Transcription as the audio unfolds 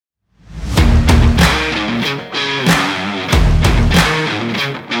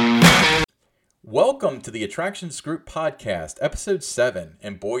Welcome to the Attractions Group Podcast, Episode 7.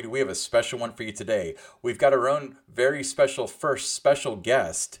 And boy, do we have a special one for you today. We've got our own very special first special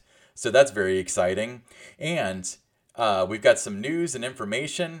guest. So that's very exciting. And we've got some news and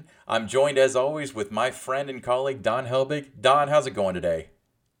information. I'm joined, as always, with my friend and colleague, Don Helbig. Don, how's it going today?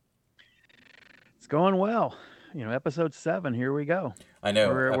 It's going well. Episode 7, here we go. I know.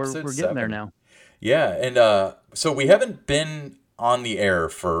 We're getting there now. Yeah, and so we haven't been on the air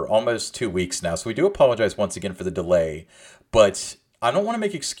for almost 2 weeks now, so we do apologize once again for the delay. But I don't want to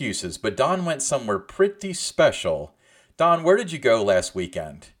make excuses, but Don went somewhere pretty special. Don, where did you go last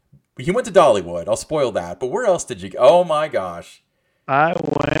weekend? You went to Dollywood. I'll spoil that. But where else did you go? Oh my gosh. I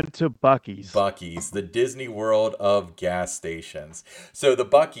went to Buc-ee's. Buc-ee's, the Disney World of gas stations. So the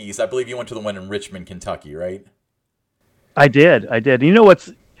Buc-ee's, I believe you went to the one in Richmond, Kentucky, right? I did. You know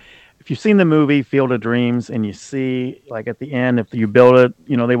if you've seen the movie Field of Dreams and you see, like at the end, if you build it,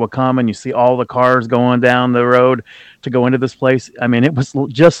 they will come and you see all the cars going down the road to go into this place. I mean, it was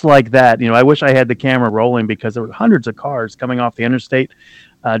just like that. I wish I had the camera rolling because there were hundreds of cars coming off the interstate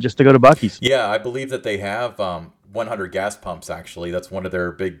just to go to Buc-ee's. Yeah, I believe that they have 100 gas pumps, actually. That's one of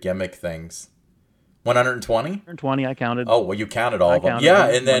their big gimmick things. 120? 120, I counted. Oh, well, you counted all of them. Yeah,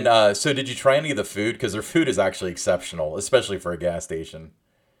 and then, so did you try any of the food? Because their food is actually exceptional, especially for a gas station.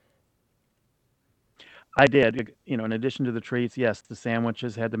 I did. In addition to the treats, yes, the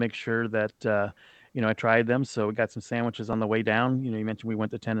sandwiches, had to make sure that, I tried them. So we got some sandwiches on the way down. You mentioned we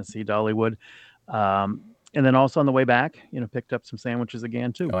went to Tennessee, Dollywood. And then also on the way back, picked up some sandwiches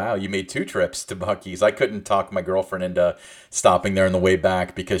again, too. Wow, you made 2 trips to Buc-ee's. I couldn't talk my girlfriend into stopping there on the way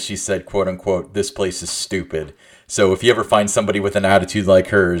back because she said, quote unquote, this place is stupid. So if you ever find somebody with an attitude like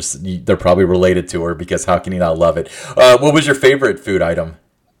hers, they're probably related to her because how can you not love it? What was your favorite food item?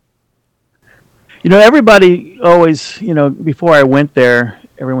 Everybody always, before I went there,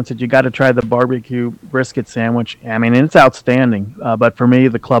 everyone said, you got to try the barbecue brisket sandwich. I mean, it's outstanding. But for me,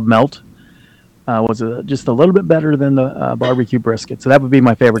 the Club Melt was just a little bit better than the barbecue brisket. So that would be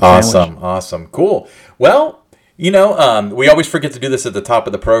my favorite sandwich. Awesome. Cool. Well, we always forget to do this at the top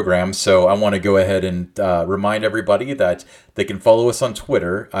of the program. So I want to go ahead and remind everybody that they can follow us on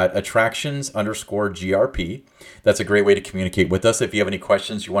Twitter at attractions_GRP. That's a great way to communicate with us. If you have any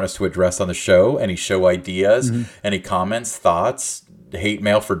questions you want us to address on the show, any show ideas, any comments, thoughts, hate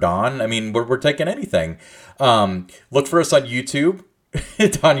mail for Don. I mean, we're taking anything. Look for us on YouTube.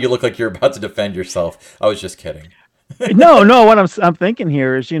 Don, you look like you're about to defend yourself. I was just kidding. No. What I'm thinking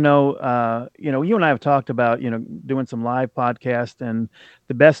here is, you and I have talked about, doing some live podcast, and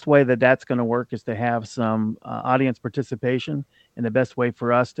the best way that's going to work is to have some audience participation. And the best way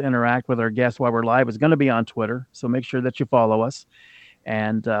for us to interact with our guests while we're live is going to be on Twitter. So make sure that you follow us.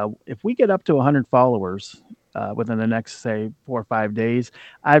 And if we get up to 100 followers within the next, say, 4 or 5 days,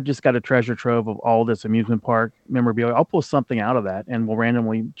 I've just got a treasure trove of all this amusement park memorabilia. I'll pull something out of that, and we'll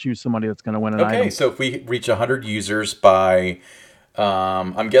randomly choose somebody that's going to win an item. Okay, so if we reach 100 users by,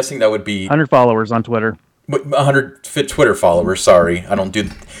 I'm guessing that would be 100 followers on Twitter. 100 Twitter followers. Sorry, I don't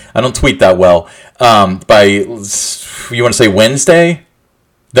tweet that well. By, you want to say Wednesday?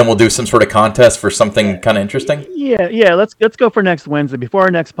 Then we'll do some sort of contest for something kind of interesting. Yeah. Let's go for next Wednesday before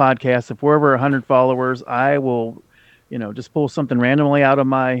our next podcast. If we're over 100 followers, I will, just pull something randomly out of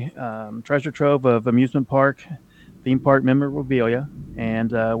my treasure trove of amusement park, theme park memorabilia,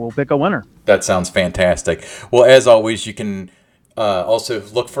 and we'll pick a winner. That sounds fantastic. Well, as always, you can also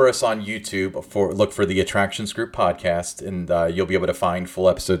look for us on YouTube. Look for the Attractions Group Podcast, and you'll be able to find full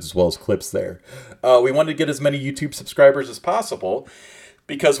episodes as well as clips there. We wanted to get as many YouTube subscribers as possible,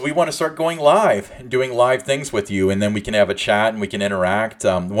 because we want to start going live and doing live things with you, and then we can have a chat and we can interact.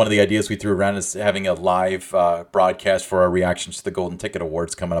 One of the ideas we threw around is having a live broadcast for our reactions to the Golden Ticket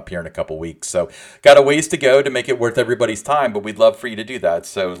Awards coming up here in a couple weeks. So got a ways to go to make it worth everybody's time, but we'd love for you to do that.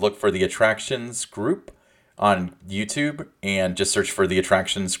 So look for the Attractions Group on YouTube and just search for the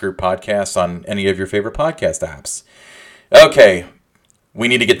Attractions Group Podcast on any of your favorite podcast apps. Okay, we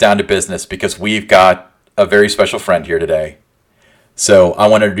need to get down to business because we've got a very special friend here today. So I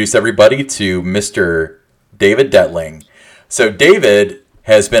want to introduce everybody to Mr. David Detling. So David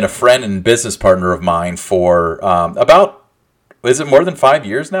has been a friend and business partner of mine for is it more than 5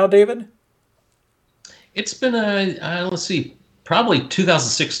 years now, David? It's been, let's see, probably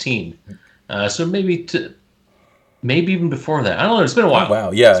 2016. So maybe even before that. I don't know. It's been a while. Oh,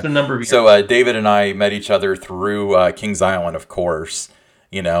 wow, yeah. It's been a number of years. So David and I met each other through Kings Island, of course.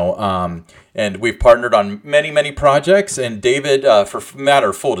 And we've partnered on many, many projects. And David, for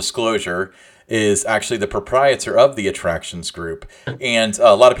matter of full disclosure, is actually the proprietor of the Attractions Group. And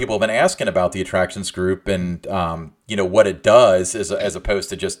a lot of people have been asking about the Attractions Group and, what it does as opposed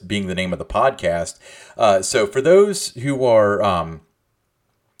to just being the name of the podcast. So for those who are,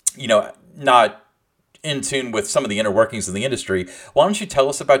 not in tune with some of the inner workings of the industry, why don't you tell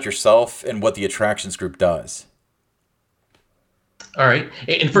us about yourself and what the Attractions Group does? All right.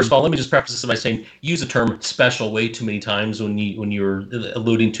 And first of all, let me just preface this by saying use the term special way too many times when you're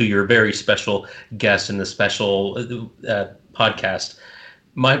alluding to your very special guest in the special podcast.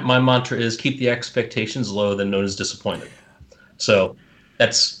 My mantra is keep the expectations low, then known as disappointed. So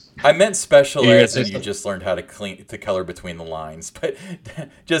that's. I meant special as in you just learned how to color between the lines, but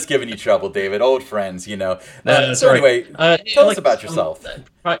just giving you trouble, David. Old friends, so anyway, tell us about yourself.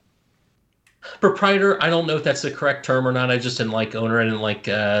 Proprietor, I don't know if that's the correct term or not. I just didn't like owner. I didn't like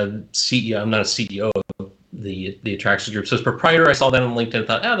CEO. I'm not a CEO of the Attractions Group. So as proprietor, I saw that on LinkedIn and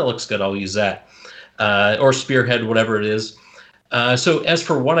thought, that looks good. I'll use that. Or spearhead, whatever it is. So as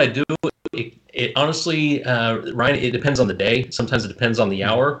for what I do, it honestly, Ryan, it depends on the day. Sometimes it depends on the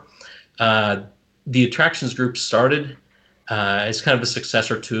hour. The Attractions Group started as kind of a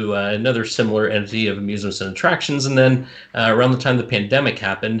successor to another similar entity of amusements and attractions. And then around the time the pandemic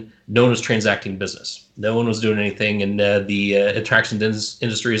happened, no one was transacting business. No one was doing anything. And the attraction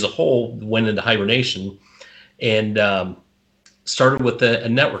industry as a whole went into hibernation and started with a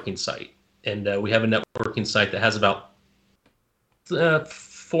networking site. And we have a networking site that has about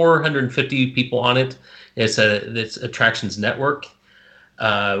 450 people on it. It's Attractions Network.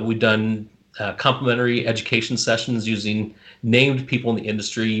 We've done complimentary education sessions using named people in the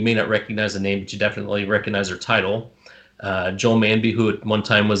industry. You may not recognize the name, but you definitely recognize their title. Joel Manby, who at one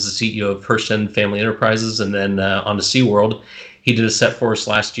time was the CEO of Hershen Family Enterprises and then on to SeaWorld. He did a set for us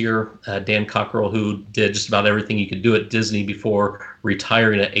last year. Dan Cockrell, who did just about everything he could do at Disney before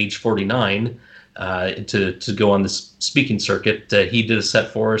retiring at age 49 to go on this speaking circuit. He did a set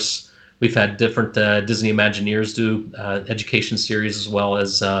for us. We've had different Disney Imagineers do education series, as well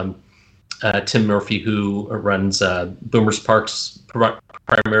as Tim Murphy, who runs Boomers Parks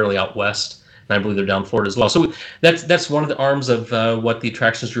primarily out west, and I believe they're down Florida as well. So that's one of the arms of what the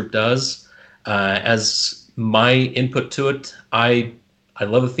Attractions Group does. As my input to it, I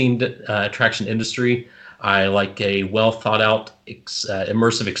love a themed attraction industry. I like a well thought out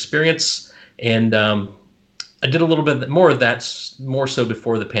immersive experience, and I did a little bit more of that, more so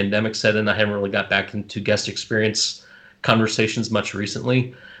before the pandemic set in. I haven't really got back into guest experience conversations much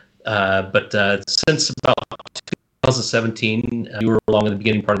recently. But since about 2017, you were along in the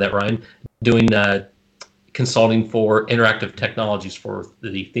beginning part of that, Ryan, doing consulting for interactive technologies for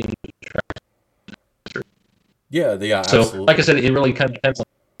the theme attraction. Yeah, so absolutely. Like I said, it really kind of depends on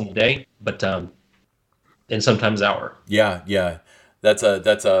the day, but and sometimes hour. Yeah. That's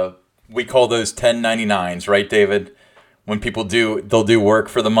a we call those 1099s, right, David? When people they'll do work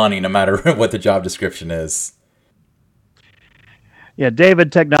for the money, no matter what the job description is. Yeah,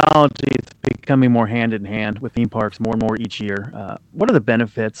 David, technology is becoming more hand in hand with theme parks more and more each year. What are the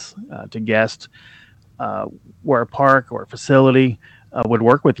benefits to guests where a park or a facility would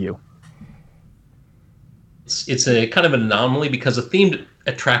work with you? It's a kind of an anomaly because the themed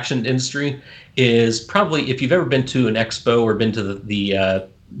attraction industry is probably, if you've ever been to an expo or been to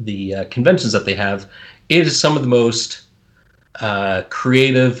the conventions that they have, it is some of the most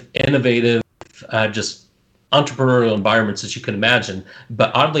creative, innovative, just entrepreneurial environments that you can imagine.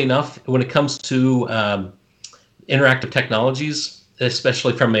 But oddly enough, when it comes to interactive technologies,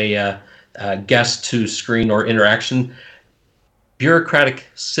 especially from a guest to screen or interaction, bureaucratic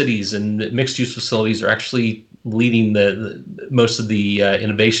cities and mixed use facilities are actually leading the most of the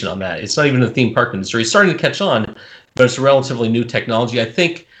innovation on that. It's not even the theme park industry. It's starting to catch on, but it's a relatively new technology. I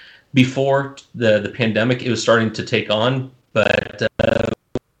think before the pandemic, it was starting to take on, but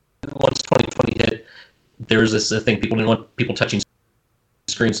once 2020 hit, there's this thing, people didn't want people touching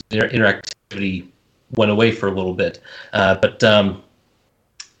screens. Interactivity went away for a little bit. But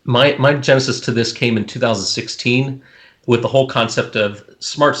my genesis to this came in 2016 with the whole concept of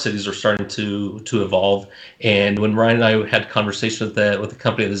smart cities are starting to evolve. And when Ryan and I had a conversation with the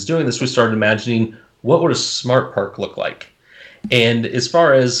company that is doing this, we started imagining what would a smart park look like. And as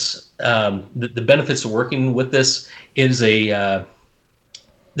far as the benefits of working with this, is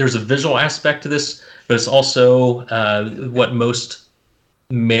there's a visual aspect to this, but it's also what most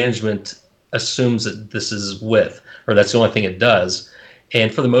management assumes that this is with, or that's the only thing it does.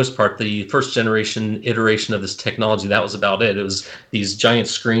 And for the most part, the first generation iteration of this technology, that was about it. It was these giant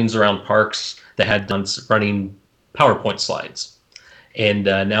screens around parks that had done running PowerPoint slides. And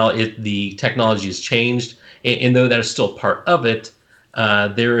now the technology has changed. And though that is still part of it,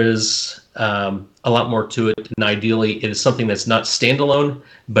 There is a lot more to it, and ideally, it is something that's not standalone,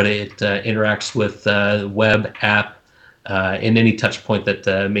 but it interacts with web, app, and any touch point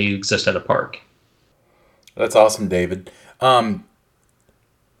that may exist at a park. That's awesome, David. No,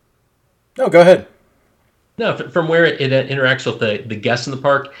 go ahead. No, from where it interacts with the guests in the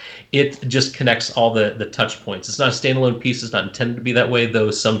park, it just connects all the touch points. It's not a standalone piece. It's not intended to be that way,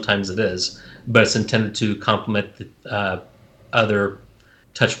 though sometimes it is. But it's intended to complement the other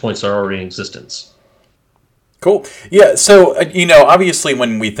touch points that are already in existence. Cool. Yeah. So, obviously,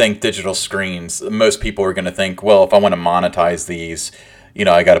 when we think digital screens, most people are going to think, well, if I want to monetize these,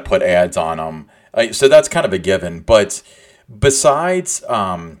 I got to put ads on them. So that's kind of a given. But besides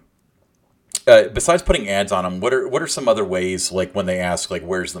putting ads on them, what are some other ways, like when they ask, like,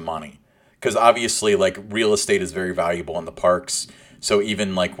 where's the money? Because obviously, like, real estate is very valuable in the parks. So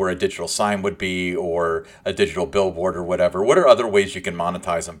even like where a digital sign would be, or a digital billboard or whatever, what are other ways you can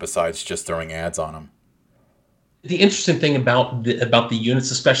monetize them besides just throwing ads on them? The interesting thing about the units,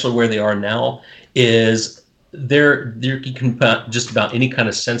 especially where they are now, is you can put just about any kind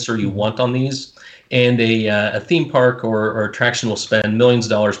of sensor you want on these, and a theme park or attraction will spend millions of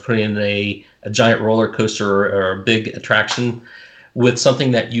dollars putting in a giant roller coaster or a big attraction with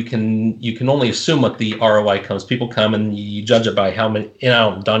something that you can only assume what the ROI comes. People come and you judge it by how many.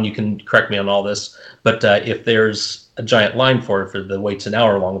 Don, you can correct me on all this, but if there's a giant line for it, for the wait's an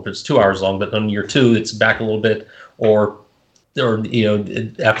hour long, if it's 2 hours long, but on year two it's back a little bit, or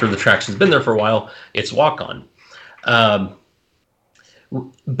after the attraction's been there for a while, it's walk on.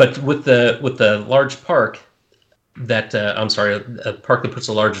 But with the large park that a park that puts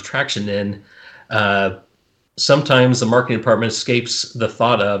a large attraction in, sometimes the marketing department escapes the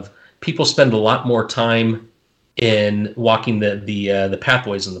thought of people spend a lot more time in walking the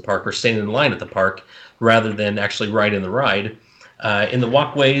pathways in the park or standing in line at the park rather than actually riding the ride. In the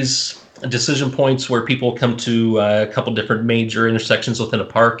walkways, decision points where people come to a couple different major intersections within a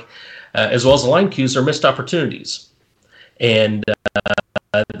park, as well as the line queues, are missed opportunities. And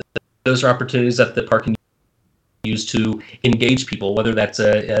those are opportunities that the park can use to engage people, whether that's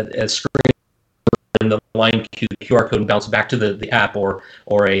a screen in the line queue, the QR code, and bounce back to the app or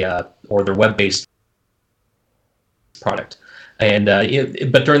their web-based product. And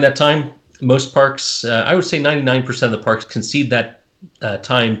but during that time, most parks, I would say 99% of the parks, concede that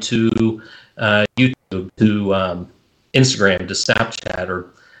time to YouTube, to Instagram, to Snapchat, or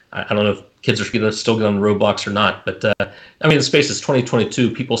I don't know if kids are still get on Roblox or not. But the space is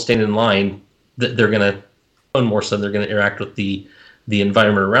 2022. People stand in line. They're going to own more, so they're going to interact with the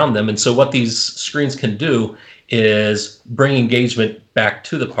environment around them. And so what these screens can do is bring engagement back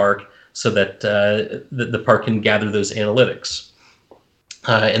to the park, so that the park can gather those analytics.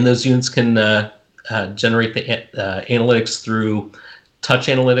 And those units can generate the analytics through touch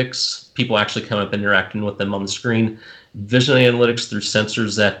analytics, people actually come up and interacting with them on the screen, vision analytics through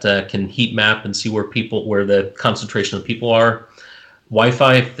sensors that can heat map and see where the concentration of people are,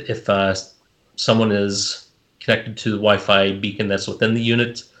 Wi-Fi if someone is connected to the Wi-Fi beacon that's within the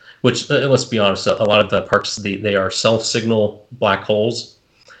unit, which let's be honest, a lot of the parks, they are self-signal black holes,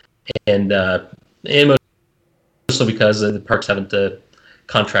 and mostly because the parks haven't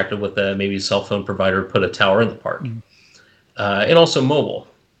contracted with maybe a cell phone provider to put a tower in the park. And also mobile.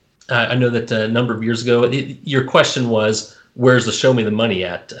 I know that a number of years ago, your question was, where's the show me the money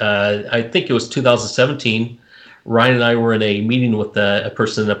at? I think it was 2017. Ryan and I were in a meeting with a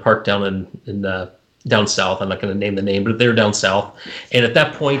person in a park down down south. I'm not going to name the name, but they're down south. And at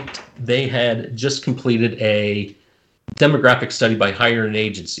that point, they had just completed a demographic study by hiring an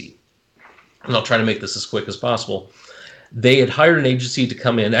agency. And I'll try to make this as quick as possible. They had hired an agency to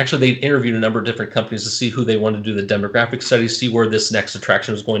come in. Actually, they interviewed a number of different companies to see who they wanted to do the demographic study, see where this next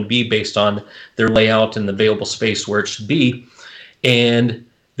attraction was going to be based on their layout and the available space where it should be. And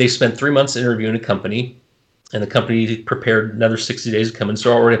they spent 3 months interviewing a company, and the company prepared another 60 days to come in,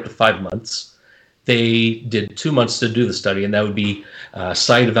 so already up to 5 months. They did 2 months to do the study, and that would be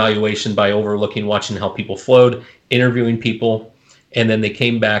site evaluation by overlooking, watching how people flowed, interviewing people, and then they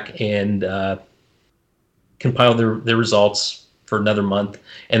came back and compiled their results for another month,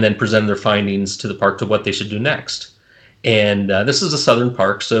 and then presented their findings to the park to what they should do next. And this is a southern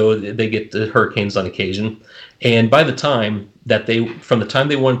park, so they get the hurricanes on occasion. And by the time from the time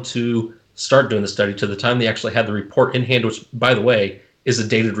they wanted to start doing the study to the time they actually had the report in hand, which, by the way, is a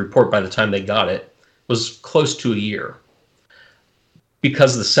dated report by the time they got it, was close to a year.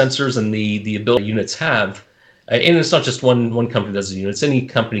 Because of the sensors and the ability units have, and it's not just one company does the units, any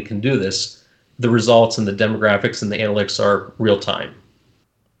company can do this, the results and the demographics and the analytics are real time.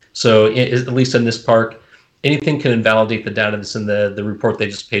 So at least in this park, anything can invalidate the data that's in the report they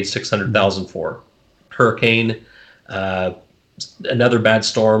just paid $600,000 for. Hurricane, another bad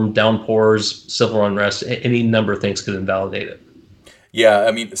storm, downpours, civil unrest, any number of things could invalidate it. Yeah,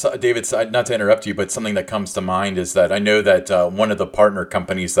 I mean, so, David, not to interrupt you, but something that comes to mind is that I know that one of the partner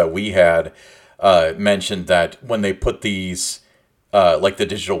companies that we had mentioned that when they put these, like the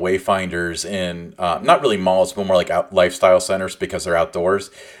digital wayfinders in, not really malls, but more like lifestyle centers because they're outdoors,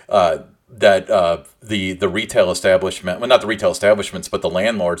 that the retail establishment, well, not the retail establishments, but the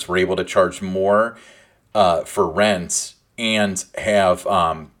landlords were able to charge more for rent and have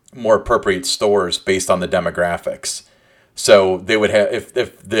more appropriate stores based on the demographics. So they would have, if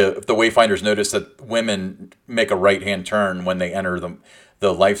the wayfinders notice that women make a right hand turn when they enter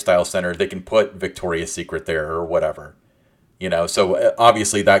the lifestyle center, they can put Victoria's Secret there or whatever. So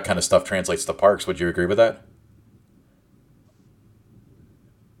obviously that kind of stuff translates to parks. Would you agree with that?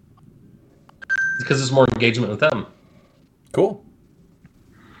 Because there's more engagement with them. Cool.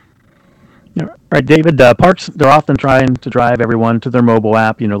 Yeah, right, David. Parks, they're often trying to drive everyone to their mobile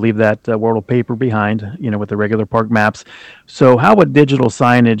app, leave that world of paper behind, with the regular park maps. So how would digital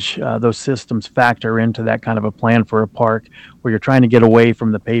signage, those systems factor into that kind of a plan for a park where you're trying to get away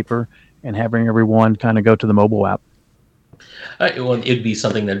from the paper and having everyone kind of go to the mobile app? Well, it'd be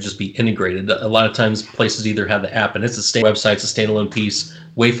something that'd just be integrated. A lot of times places either have the app and it's a website's a standalone piece,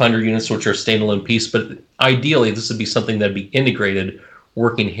 Wayfinder units, which are a standalone piece, but ideally this would be something that'd be integrated,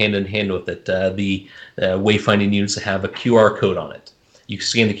 working hand in hand with it. The wayfinding units have a QR code on it. You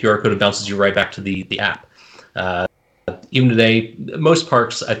scan the QR code, it bounces you right back to the app. Even today, most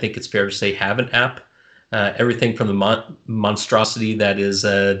parks, I think it's fair to say, have an app. Everything from the monstrosity that is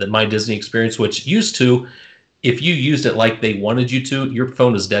the My Disney experience, which used to, if you used it like they wanted you to, your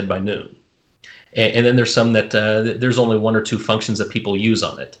phone is dead by noon. And then there's some that there's only one or two functions that people use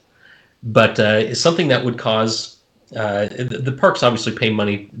on it. But it's something that would cause the parks obviously pay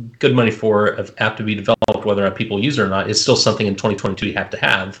good money for an app to be developed, whether or not people use it or not. It's still something in 2022 you have to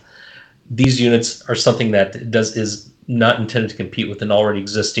have. These units are something that is not intended to compete with an already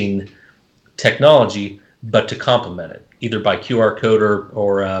existing technology, but to complement it, either by QR code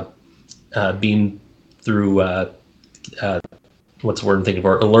or being through what's the word I'm thinking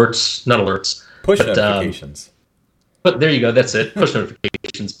for? Alerts, not alerts. Push notifications. But there you go. That's it. Push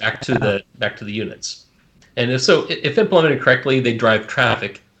notifications back to the units. And if implemented correctly, they drive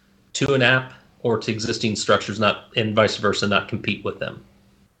traffic to an app or to existing structures, and vice versa, not compete with them.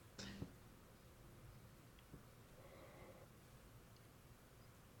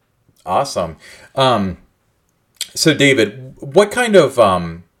 Awesome. So David, what kind of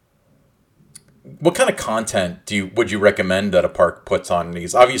content would you recommend that a park puts on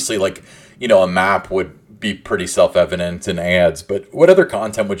these? Obviously, a map would be pretty self-evident in ads, but what other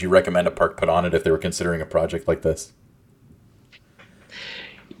content would you recommend a park put on it if they were considering a project like this?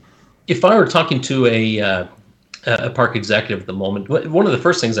 If I were talking to a park executive at the moment, one of the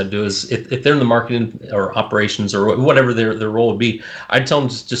first things I'd do is if they're in the marketing or operations or whatever their role would be, I'd tell them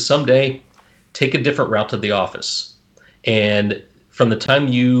just someday take a different route to the office. And from the time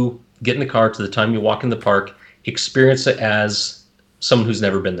you get in the car to the time you walk in the park, experience it as someone who's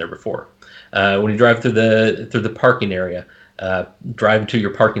never been there before. When you drive through the parking area, drive to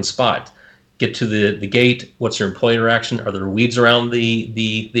your parking spot, get to the gate. What's your employee interaction? Are there weeds around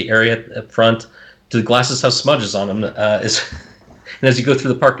the area up front? Do the glasses have smudges on them? And as you go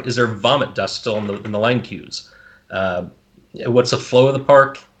through the park, is there vomit dust still in the line queues? What's the flow of the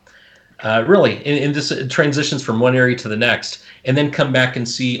park? Really, and just transitions from one area to the next, and then come back and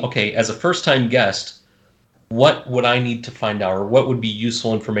see, okay, as a first-time guest, what would I need to find out, or what would be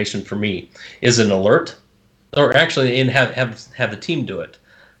useful information for me? Is it an alert, or actually, and have the team do it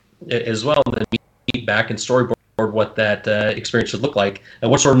as well, and then meet back and storyboard what that experience should look like,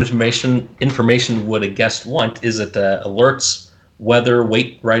 and what sort of information would a guest want? Is it alerts, weather,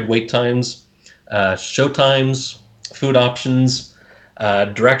 ride wait times, show times, food options,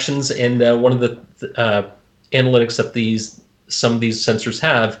 directions, and one of the analytics that some of these sensors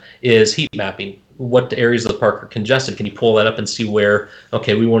have is heat mapping. What areas of the park are congested? Can you pull that up and see where,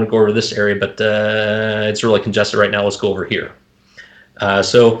 okay, we want to go over this area, but it's really congested right now, let's go over here.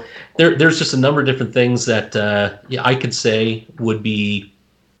 So there's just a number of different things that I could say would be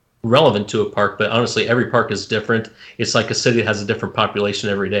relevant to a park, but honestly, every park is different. It's like a city that has a different population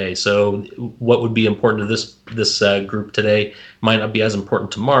every day. So what would be important to this group today might not be as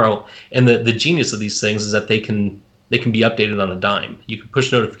important tomorrow. And the genius of these things is that they can be updated on a dime. You can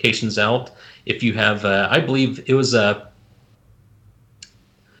push notifications out. If you have, I believe it was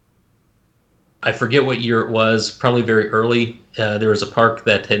I forget what year it was, probably very early. There was a park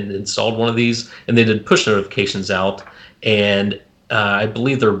that had installed one of these, and they did push notifications out. And I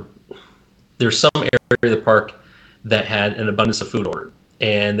believe there's some area of the park that had an abundance of food ordered,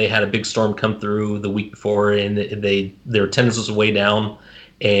 and they had a big storm come through the week before, and their attendance was way down,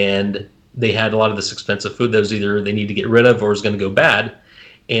 and they had a lot of this expensive food that was either they need to get rid of or was going to go bad,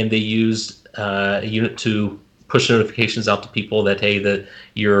 and they used a unit to push notifications out to people that, hey, the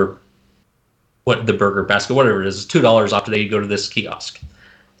burger basket, whatever it is $2 off today. You go to this kiosk,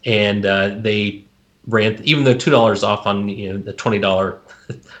 and they ran, even though $2 off on the $20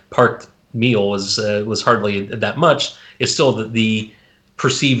 park meal was hardly that much. It's still the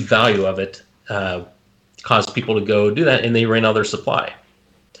perceived value of it caused people to go do that, and they ran out of their supply.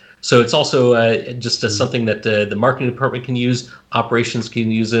 So it's also just something that the marketing department can use, operations can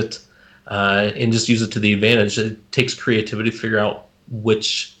use it, and just use it to the advantage. It takes creativity to figure out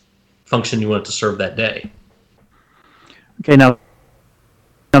which function you want it to serve that day. Okay, now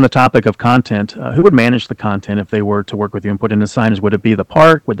on the topic of content, who would manage the content if they were to work with you and put in the signage? Would it be the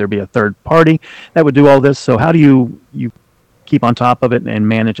park? Would there be a third party that would do all this? So how do you keep on top of it and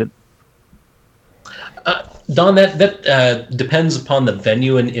manage it? Don, that depends upon the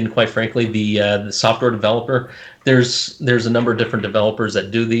venue and quite frankly the software developer. There's a number of different developers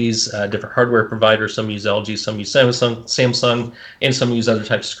that do these, different hardware providers. Some use LG, some use Samsung, and some use other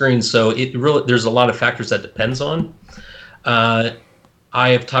types of screens. So there's a lot of factors that depends on. I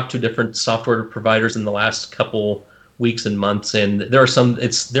have talked to different software providers in the last couple weeks and months, and there are some,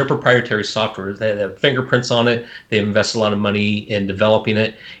 it's their proprietary software. They have fingerprints on it. They've invested a lot of money in developing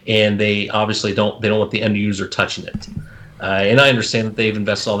it, and they obviously don't want the end user touching it. And I understand that they've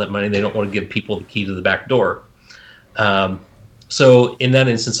invested all that money. They don't want to give people the key to the back door. So in that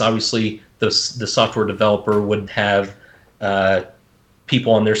instance, obviously the software developer would have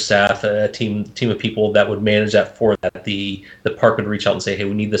people on their staff, a team of people that would manage that for that. The park would reach out and say, hey,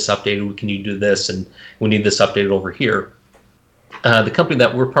 we need this updated. Can you do this? And we need this updated over here. The company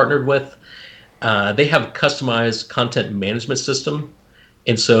that we're partnered with, they have a customized content management system.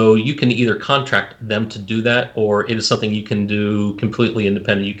 And so you can either contract them to do that, or it is something you can do completely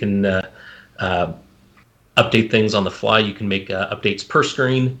independent. You can update things on the fly. You can make updates per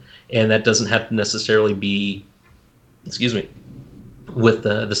screen, and that doesn't have to necessarily be, with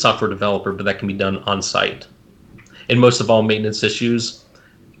the software developer, but that can be done on site. And most of all maintenance issues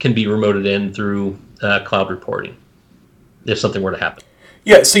can be remoted in through cloud reporting if something were to happen.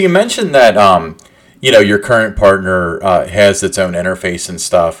 Yeah, so you mentioned that your current partner has its own interface and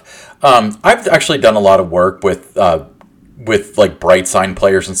stuff. I've actually done a lot of work with like bright sign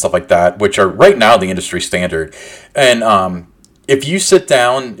players and stuff like that, which are right now the industry standard. And if you sit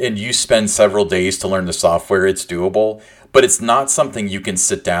down and you spend several days to learn the software, it's doable. But it's not something you can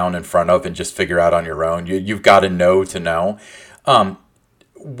sit down in front of and just figure out on your own. You've got to know.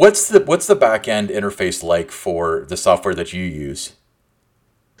 What's the back end interface like for the software that you use?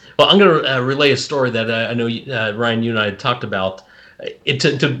 Well, I'm going to relay a story that I know Ryan, you and I had talked about.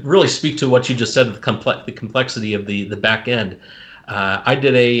 To really speak to what you just said, the complexity of the back end. I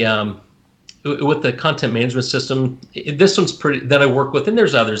did with the content management system. This one's pretty that I work with, and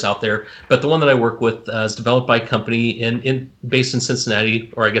there's others out there, but the one that I work with is developed by a company based in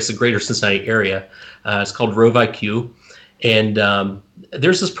Cincinnati, or I guess the greater Cincinnati area. It's called RoveIQ, and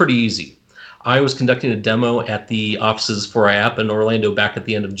theirs is pretty easy. I was conducting a demo at the offices for IAP in Orlando back at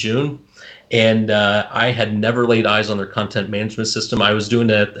the end of June, and I had never laid eyes on their content management system. I was doing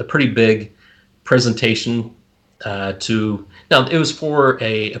a pretty big presentation now it was for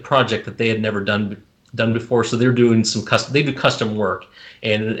a project that they had never done before, so they're doing they do custom work,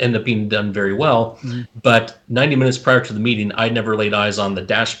 and it ended up being done very well. Mm-hmm. But 90 minutes prior to the meeting, I never laid eyes on the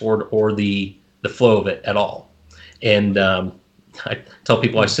dashboard or the flow of it at all. And I tell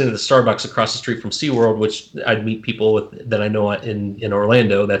people I sit at the Starbucks across the street from SeaWorld, which I'd meet people that I know in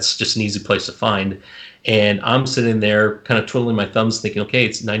Orlando. That's just an easy place to find. And I'm sitting there kind of twiddling my thumbs thinking, okay,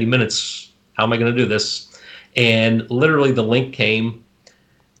 it's 90 minutes. How am I going to do this? And literally the link came,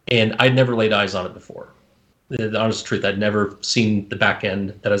 and I'd never laid eyes on it before. The honest truth, I'd never seen the back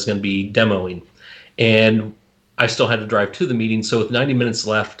end that I was going to be demoing. And I still had to drive to the meeting. So with 90 minutes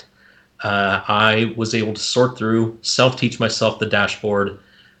left, I was able to sort through, self-teach myself the dashboard,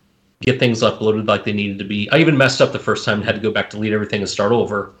 get things uploaded like they needed to be. I even messed up the first time and had to go back, delete everything and start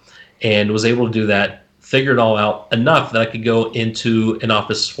over, and was able to do that, figure it all out enough that I could go into an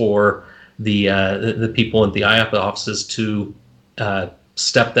office for the people in the IAP offices to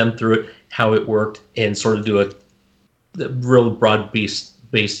step them through it, how it worked, and sort of do a real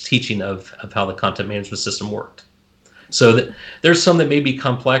broad-based teaching of how the content management system worked. So there's some that may be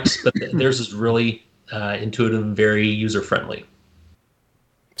complex, but theirs is really intuitive and very user friendly.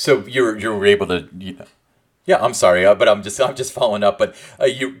 So you were able to. Yeah, I'm sorry, but I'm just following up. But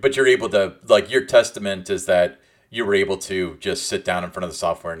you're able to, like, your testament is that you were able to just sit down in front of the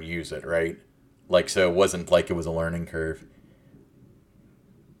software and use it, right? Like, so it wasn't like it was a learning curve.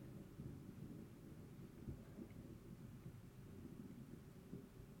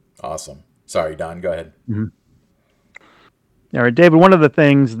 Awesome. Sorry, Don. Go ahead. Mm-hmm. All right, David, one of the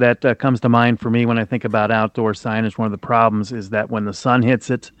things that comes to mind for me when I think about outdoor signage, one of the problems is that when the sun hits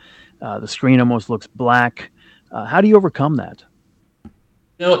it, the screen almost looks black. How do you overcome that?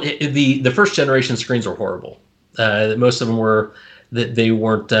 The first generation screens were horrible. Most of them were that they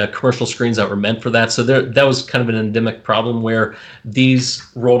weren't commercial screens that were meant for that. So that was kind of an endemic problem where these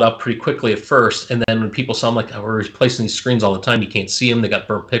rolled out pretty quickly at first, and then when people saw them, like, oh, we're replacing these screens all the time, you can't see them, they got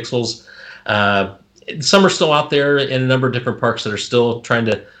burnt pixels. Some are still out there in a number of different parks that are still trying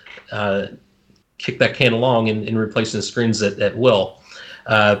to kick that can along and replacing the screens at will.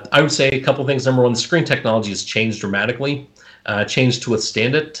 I would say a couple of things. Number one, the screen technology has changed dramatically, changed to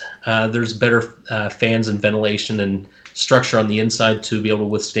withstand it. There's better fans and ventilation and structure on the inside to be able to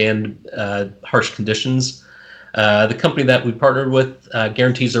withstand harsh conditions. The company that we partnered with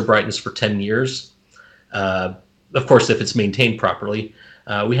guarantees their brightness for 10 years. Of course, if it's maintained properly.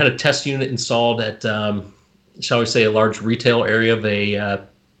 We had a test unit installed at, shall we say, a large retail area of a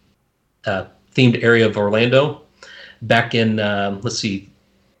themed area of Orlando. Back in, let's see,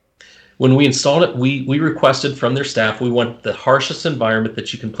 when we installed it, we requested from their staff, we want the harshest environment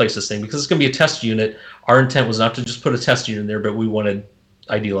that you can place this thing, because it's going to be a test unit. Our intent was not to just put a test unit in there, but we wanted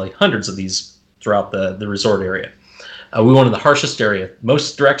ideally hundreds of these throughout the resort area. We wanted the harshest area,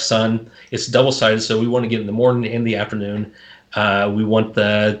 most direct sun. It's double-sided, so we want to get in the morning and the afternoon. We want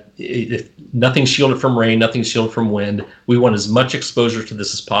nothing shielded from rain, nothing shielded from wind. We want as much exposure to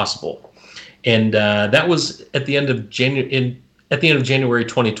this as possible. And that was at the end of January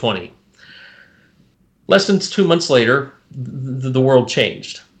 2020. Less than 2 months later, the world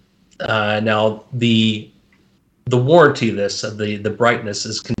changed. Now the warranty of this, the brightness,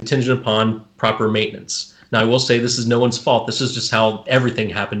 is contingent upon proper maintenance. Now, I will say this is no one's fault. This is just how everything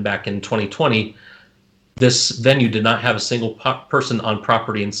happened back in 2020. This venue did not have a single person on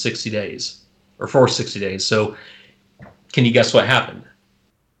property in 60 days, or for 60 days. So can you guess what happened?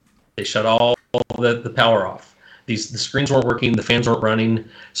 They shut all the power off. The screens weren't working, the fans weren't running.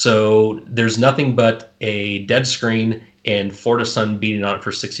 So there's nothing but a dead screen and Florida sun beating on it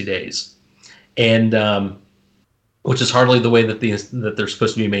for 60 days. And which is hardly the way that they're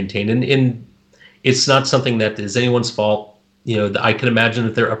supposed to be maintained. And it's not something that is anyone's fault. I can imagine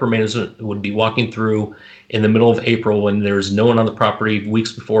that their upper management would be walking through in the middle of April when there's no one on the property,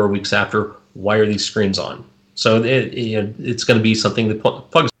 weeks before, weeks after. Why are these screens on? So it's going to be something, the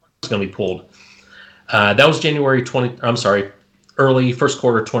plug is going to be pulled. That was early first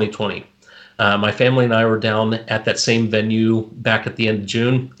quarter 2020. My family and I were down at that same venue back at the end of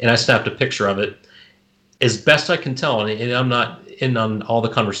June, and I snapped a picture of it. As best I can tell, and I'm not in on all the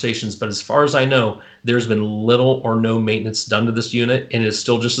conversations, but as far as I know, there's been little or no maintenance done to this unit, and it's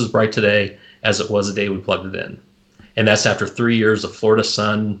still just as bright today as it was the day we plugged it in. And that's after 3 years of Florida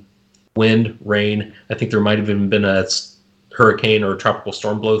sun, wind, rain. I think there might have even been a hurricane or a tropical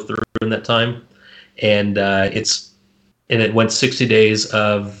storm blow through in that time. And it went 60 days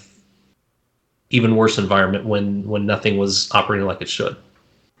of even worse environment when nothing was operating like it should.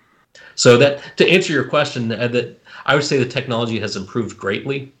 So that, to answer your question, that I would say the technology has improved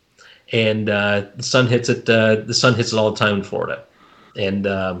greatly, and the sun hits it. The sun hits it all the time in Florida, and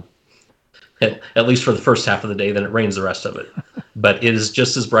at least for the first half of the day. Then it rains the rest of it. But it is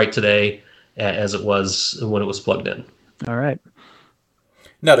just as bright today as it was when it was plugged in. All right.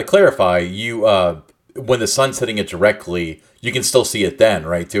 Now, to clarify, you when the sun's hitting it directly, you can still see it then,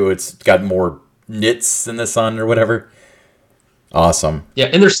 right? Too, it's got more nits in the sun or whatever. Awesome. Yeah,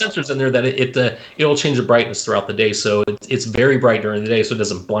 and there's sensors in there that it'll change the brightness throughout the day, so it's very bright during the day, so it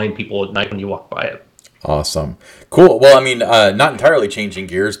doesn't blind people at night when you walk by it. Awesome, cool. Well, I mean, not entirely changing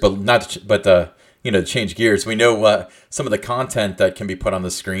gears, but change gears. We know some of the content that can be put on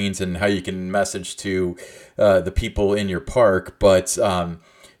the screens and how you can message to the people in your park. But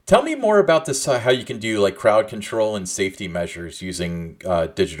tell me more about this. How you can do like crowd control and safety measures using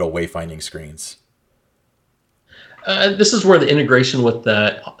digital wayfinding screens. This is where the integration with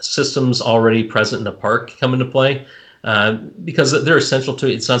the systems already present in the park come into play, because they're essential to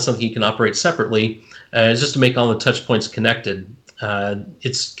it. It's not something you can operate separately. It's just to make all the touch points connected.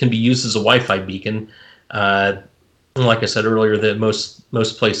 It can be used as a Wi-Fi beacon. And like I said earlier, that most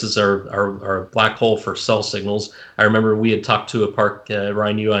places are a black hole for cell signals. I remember we had talked to a park,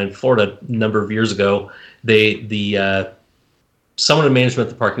 Ryan, you in Florida, a number of years ago. Someone in management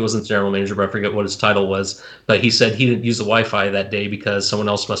at the park, he wasn't the general manager, but I forget what his title was, but he said he didn't use the Wi-Fi that day because someone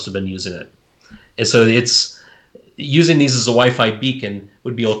else must have been using it. And so it's using these as a Wi-Fi beacon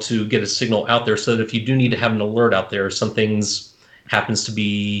would be able to get a signal out there so that if you do need to have an alert out there, some things happens to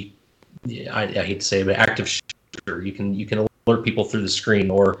be, I hate to say it, but active shooter. You can alert people through the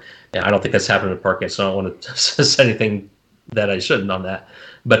screen, or I don't think that's happened in the park yet, so I don't want to say anything that I shouldn't on that.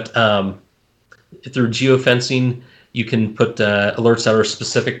 But through geofencing, you can put alerts that are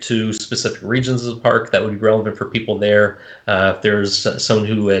specific to specific regions of the park that would be relevant for people there. If there's someone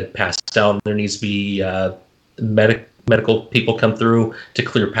who had passed out, and there needs to be medical people come through to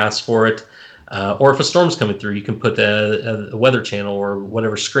clear paths for it. Or if a storm's coming through, you can put a weather channel or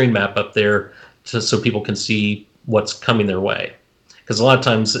whatever screen map up there so people can see what's coming their way. Because a lot of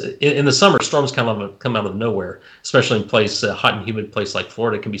times in the summer, storms come out of nowhere, especially in a hot and humid place like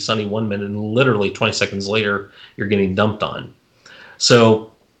Florida. It can be sunny one minute, and literally 20 seconds later, you're getting dumped on.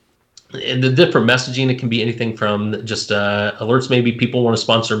 So, in the different messaging, it can be anything from just alerts. Maybe people want to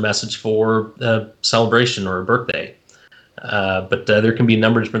sponsor a message for a celebration or a birthday. But there can be a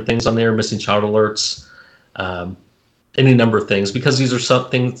number of different things on there, missing child alerts, any number of things, because these are some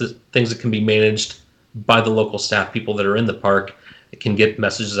things that can be managed by the local staff, people that are in the park. It can get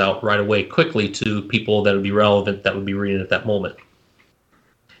messages out right away quickly to people that would be relevant, that would be reading at that moment.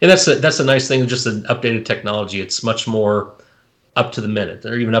 And that's a nice thing, just an updated technology. It's much more up to the minute,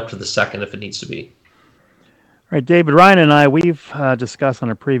 or even up to the second if it needs to be. All right, David, Ryan and I, we've discussed on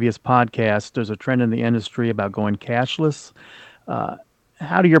a previous podcast, there's a trend in the industry about going cashless.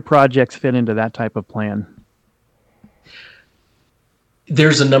 How do your projects fit into that type of plan?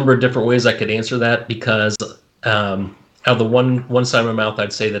 There's a number of different ways I could answer that, because out of the one side of my mouth,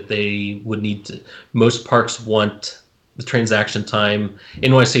 I'd say that they would need to. Most parks want the transaction time,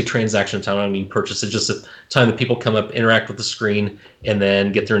 and when I say transaction time, I don't mean purchase. It's just the time that people come up, interact with the screen, and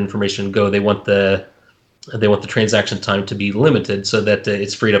then get their information and go. They want the transaction time to be limited so that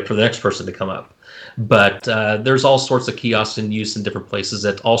it's freed up for the next person to come up. But there's all sorts of kiosks in use in different places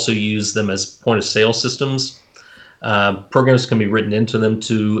that also use them as point of sale systems. Programs can be written into them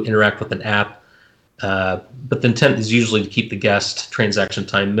to interact with an app. But the intent is usually to keep the guest transaction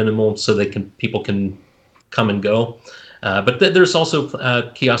time minimal so people can come and go. But there's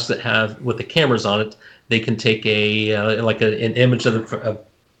also kiosks that have, with the cameras on it, they can take an image of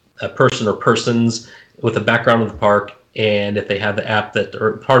a person or persons with a background of the park, and if they have the app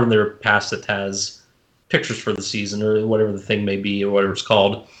or part of their pass that has pictures for the season or whatever the thing may be or whatever it's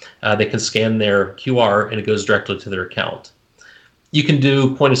called, they can scan their QR and it goes directly to their account. You can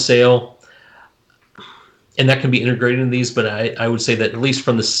do point of sale, and that can be integrated in these, but I would say that at least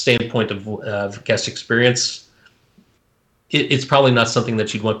from the standpoint of guest experience, it's probably not something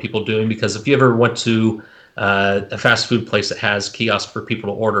that you'd want people doing, because if you ever went to a fast food place that has kiosks for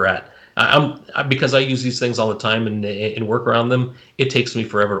people to order at, because I use these things all the time and work around them, it takes me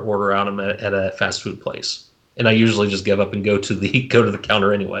forever to order out them at a fast food place, and I usually just give up and go to the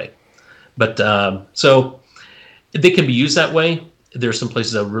counter anyway. But so they can be used that way. There's some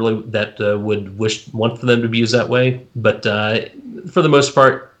places that would want for them to be used that way, but for the most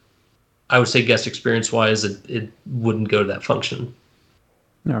part, I would say guest experience wise, it wouldn't go to that function.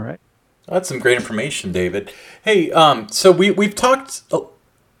 All right, that's some great information, David. Hey, so we've talked.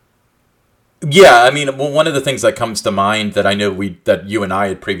 Yeah, I mean, one of the things that comes to mind that I know that you and I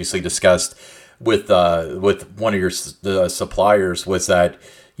had previously discussed with one of your suppliers was that,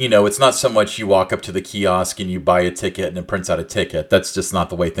 it's not so much you walk up to the kiosk and you buy a ticket and it prints out a ticket. That's just not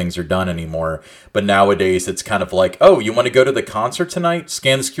the way things are done anymore. But nowadays it's kind of like, oh, you want to go to the concert tonight?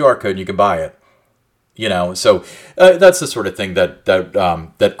 Scan this QR code and you can buy it. So that's the sort of thing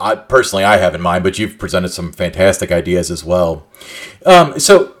that I personally I have in mind. But you've presented some fantastic ideas as well.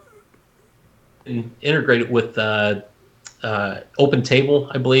 So integrate it with Open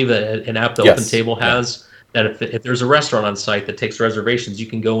Table, I believe, an app that Open Table has. That if there's a restaurant on site that takes reservations, you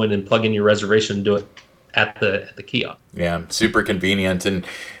can go in and plug in your reservation and do it at the kiosk. Yeah, super convenient. And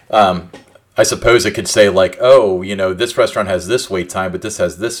I suppose it could say like, oh, this restaurant has this wait time, but this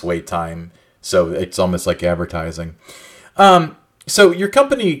has this wait time. So it's almost like advertising. So your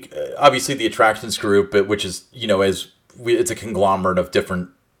company, obviously the Attractions Group, which is, it's a conglomerate of different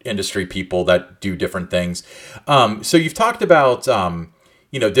industry people that do different things. So you've talked about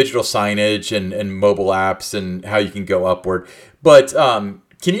digital signage and mobile apps and how you can go upward. But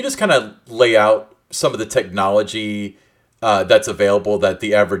can you just kind of lay out some of the technology that's available that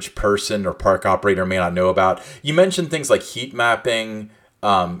the average person or park operator may not know about. You mentioned things like heat mapping,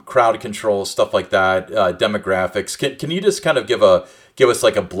 crowd control, stuff like that, demographics. Can you just kind of give us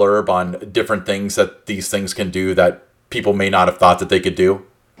like a blurb on different things that these things can do that people may not have thought that they could do?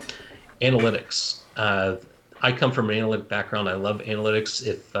 Analytics. I come from an analytic background. I love analytics.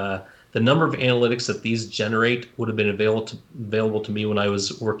 If the number of analytics that these generate would have been available to me when I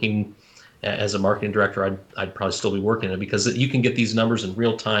was working as a marketing director, I'd probably still be working it, because you can get these numbers in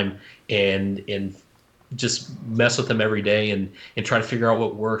real time and just mess with them every day and try to figure out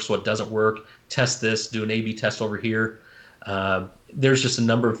what works, what doesn't work, test this, do an A/B test over here. There's just a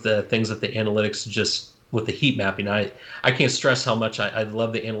number of the things that the analytics just with the heat mapping. I can't stress how much I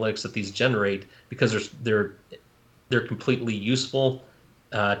love the analytics that these generate, because they're completely useful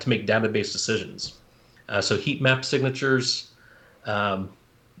to make database decisions. So heat map signatures,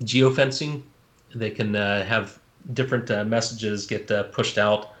 geofencing, they can have different messages get pushed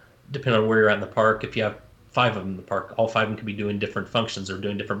out depending on where you're at in the park. If you have 5 of them in the park, all 5 of them could be doing different functions or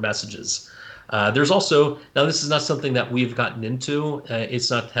doing different messages. There's also, now this is not something that we've gotten into.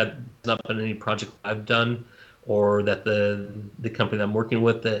 It's not been any project I've done or that the company that I'm working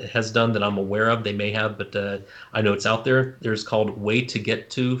with that has done that I'm aware of. They may have, but I know it's out there. There's called way to get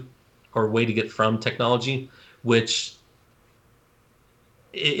to or way to get from technology, which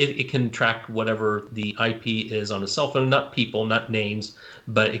it can track whatever the IP is on a cell phone, not people, not names,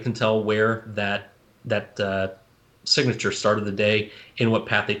 but it can tell where that signature started the day and what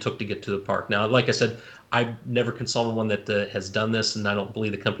path they took to get to the park. Now, like I said, I've never consulted one that has done this, and I don't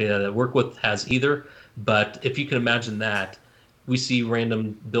believe the company that I work with has either. But if you can imagine that, we see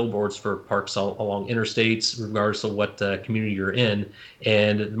random billboards for parks along interstates, regardless of what community you're in.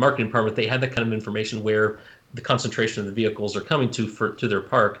 And the marketing department, they had that kind of information where the concentration of the vehicles are coming to their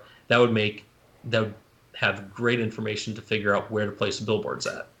park. That would have great information to figure out where to place the billboards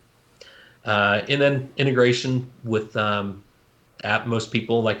at. And then integration with app. Most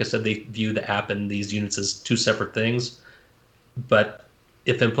people, like I said, they view the app and these units as 2 separate things. But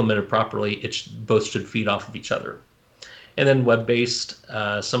if implemented properly, both should feed off of each other. And then web-based.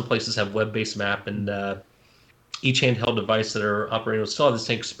 Some places have web-based map, and each handheld device that are operating will still have the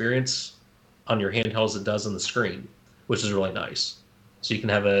same experience on your handheld as it does on the screen, which is really nice. So you can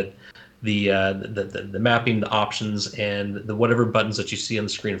have the mapping, the options, and the whatever buttons that you see on the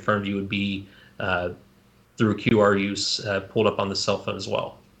screen in front of you would be through QR use pulled up on the cell phone as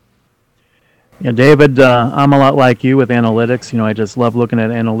well. Yeah, David, I'm a lot like you with analytics. I just love looking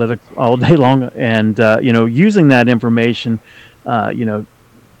at analytics all day long, and using that information, to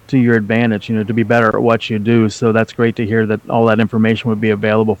your advantage, to be better at what you do. So that's great to hear that all that information would be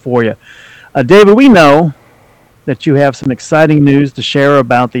available for you. David, we know that you have some exciting news to share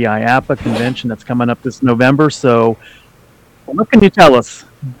about the IAAPA convention that's coming up this November. So what can you tell us?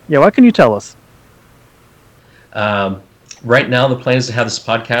 Yeah, what can you tell us? Right now, the plan is to have this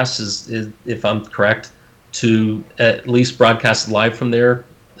podcast, is if I'm correct, to at least broadcast live from there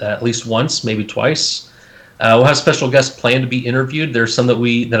at least once, maybe twice. We'll have special guests planned to be interviewed. There's some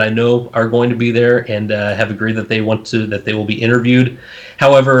that I know are going to be there and have agreed that they will be interviewed.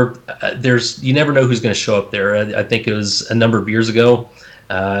 However, you never know who's going to show up there. I think it was a number of years ago.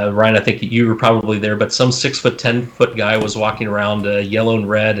 Ryan, I think you were probably there, but some 6', 10-foot guy was walking around yellow and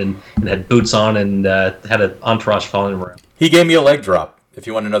red and had boots on and had an entourage following him around. He gave me a leg drop, if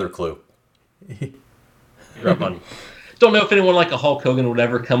you want another clue. Drop on. Don't know if anyone like a Hulk Hogan would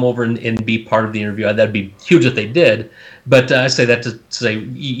ever come over and be part of the interview. That'd be huge if they did. But I say that to say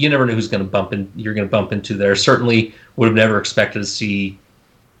you never know who's going to you're going to bump into there. Certainly would have never expected to see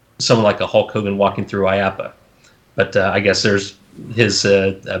someone like a Hulk Hogan walking through IAAPA. But I guess there's his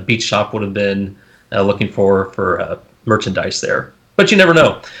beach shop would have been looking for merchandise there. But you never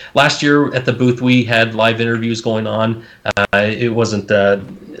know. Last year at the booth, we had live interviews going on. It wasn't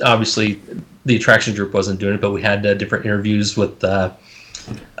obviously the attraction group wasn't doing it, but we had different interviews with a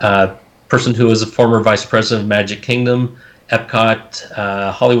person who was a former vice president of Magic Kingdom,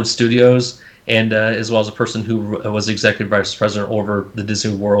 Epcot, Hollywood Studios, and as well as a person who was executive vice president over the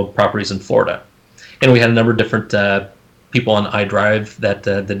Disney World properties in Florida. And we had a number of different people on iDrive that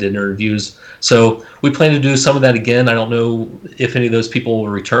did interviews. So we plan to do some of that again. I don't know if any of those people will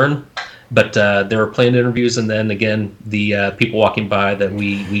return, but there are planned interviews, and then again, the people walking by that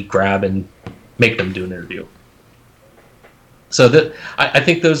we grab and make them do an interview. So I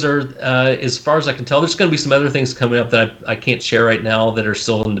think those are, as far as I can tell, there's going to be some other things coming up that I can't share right now that are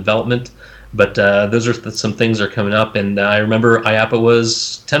still in development, but those are some things that are coming up. And I remember IAAPA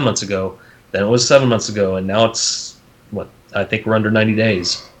was 10 months ago, then it was 7 months ago, and now it's, I think we're under 90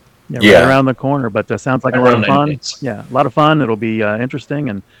 days. Yeah, right Yeah. around the corner. But sounds like a lot Around of 90 fun. days. Yeah, a lot of fun. It'll be interesting,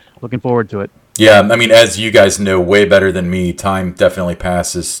 and looking forward to it. Yeah, I mean, as you guys know way better than me, time definitely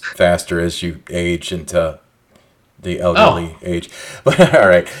passes faster as you age into the Oh, elderly age. But all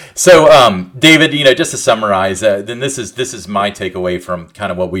right, so David, just to summarize, then this is my takeaway from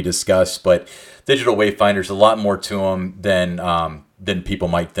kind of what we discussed. But digital wayfinders, a lot more to them than people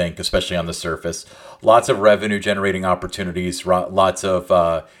might think, especially on the surface. Lots of revenue generating opportunities, lots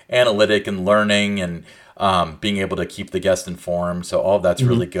of analytic and learning and being able to keep the guest informed. So all of that's mhm.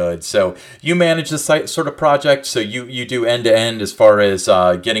 really good. So you manage the site sort of project. So you do end to end as far as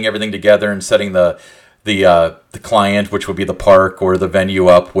getting everything together and setting the client, which would be the park or the venue,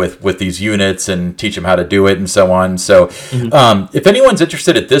 up with these units and teach them how to do it and so on. So if anyone's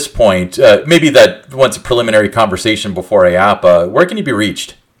interested at this point, maybe that wants a preliminary conversation before IAPA, where can you be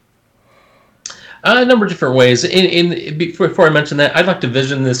reached? A number of different ways. Before I mention that, I'd like to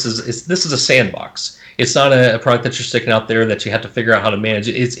vision this is a sandbox. It's not a product that you're sticking out there that you have to figure out how to manage.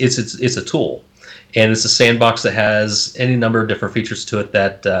 It's a tool, and it's a sandbox that has any number of different features to it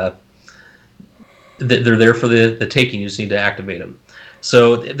that they're there for the taking. You just need to activate them.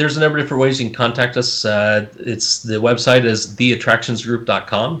 So there's a number of different ways you can contact us. It's the website is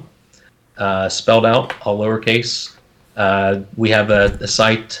theattractionsgroup.com, spelled out, all lowercase. We have a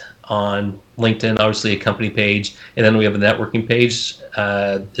site on LinkedIn, obviously a company page, and then we have a networking page,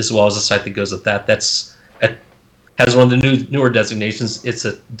 as well as a site that goes with that. Has one of the newer designations. It's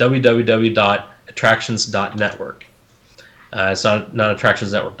at www.attractions.network. It's not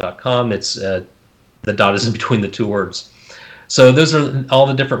attractionsnetwork.com. It's the dot is in between the two words. So those are all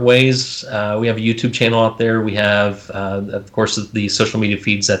the different ways. We have a YouTube channel out there. We have, of course, the social media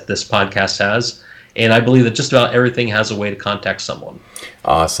feeds that this podcast has. And I believe that just about everything has a way to contact someone.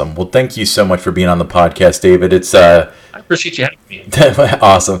 Awesome. Well, thank you so much for being on the podcast, David. It's I appreciate you having me.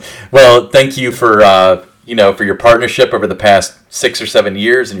 awesome. Well, thank you for for your partnership over the past 6 or 7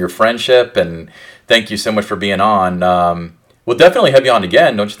 years and your friendship, and thank you so much for being on. We'll definitely have you on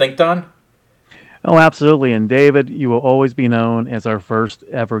again, don't you think, Don? Oh, absolutely. And David, you will always be known as our first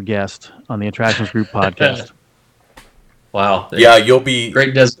ever guest on the Attractions Group podcast. Wow. Yeah, you'll be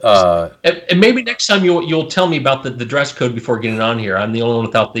Great designation. And maybe next time you'll tell me about the dress code before getting on here. I'm the only one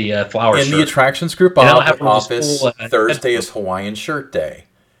without the flower in shirt. the Attractions Group And I'll have office. full, Thursday is Hawaiian Shirt Day.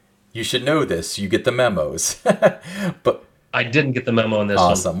 You should know this. You get the memos. But I didn't get the memo on this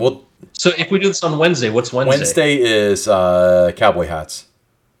awesome. one. Well, So if we do this on Wednesday, what's Wednesday? Wednesday is cowboy hats.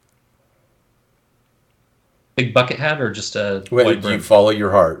 Big bucket hat or just a Wait, white you brim? follow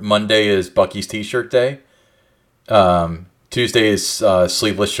your heart. Monday is Bucky's T-shirt day. Tuesday is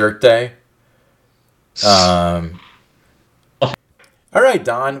sleeveless shirt day. All right,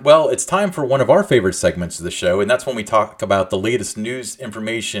 Don. Well, it's time for one of our favorite segments of the show, and that's when we talk about the latest news,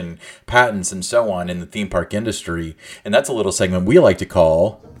 information, patents, and so on in the theme park industry. And that's a little segment we like to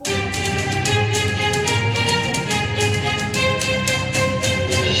call...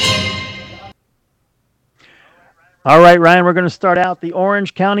 All right, Ryan, we're going to start out the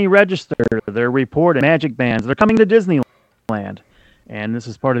Orange County Register. They're reporting magic bands. They're coming to Disneyland. And this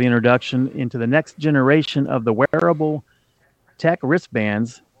is part of the introduction into the next generation of the wearable tech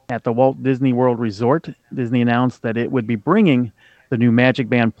wristbands at the Walt Disney World Resort. Disney announced that it would be bringing the new Magic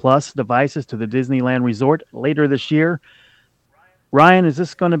Band Plus devices to the Disneyland Resort later this year. Ryan, is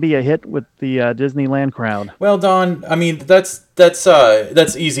this going to be a hit with the Disneyland crowd? Well, Don, I mean that's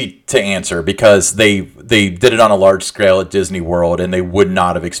easy to answer because they did it on a large scale at Disney World, and they would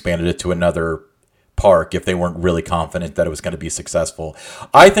not have expanded it to another park if they weren't really confident that it was going to be successful.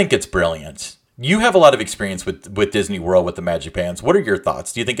 I think it's brilliant. You have a lot of experience with Disney World with the Magic Bands. What are your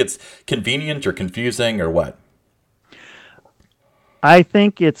thoughts? Do you think it's convenient or confusing or what? I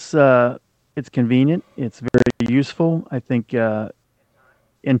think it's convenient. It's very useful. I think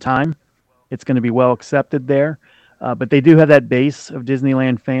in time, it's going to be well accepted there. But they do have that base of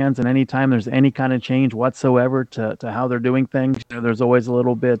Disneyland fans, and anytime there's any kind of change whatsoever to how they're doing things, there's always a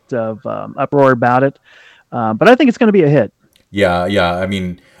little bit of uproar about it. But I think it's going to be a hit. Yeah. I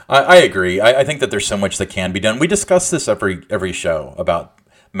mean, I agree. I think that there's so much that can be done. We discuss this every show about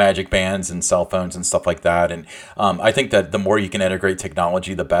magic bands and cell phones and stuff like that. And I think that the more you can integrate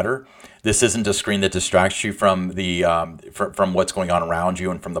technology, the better. This isn't a screen that distracts you from the from what's going on around you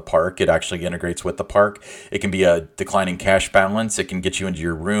and from the park. It actually integrates with the park. It can be a declining cash balance. It can get you into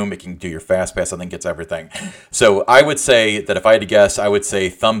your room. It can do your fast pass. I think it's everything. So I would say that if I had to guess, I would say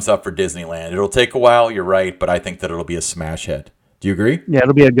thumbs up for Disneyland. It'll take a while. You're right, but I think that it'll be a smash hit. Do you agree? Yeah,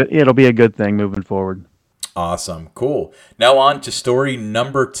 it'll be a good thing moving forward. Awesome. Cool. Now on to story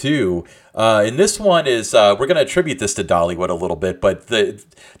number two. And this one is, we're going to attribute this to Dollywood a little bit, but the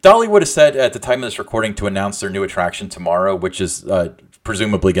Dollywood has said at the time of this recording to announce their new attraction tomorrow, which is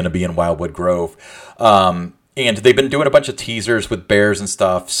presumably going to be in Wildwood Grove. And they've been doing a bunch of teasers with bears and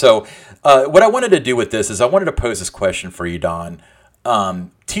stuff. So what I wanted to do with this is I wanted to pose this question for you, Don.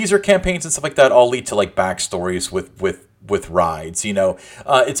 Teaser campaigns and stuff like that all lead to like backstories with rides.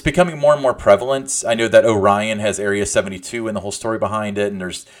 It's becoming more and more prevalent. I know that Orion has Area 72 and the whole story behind it, and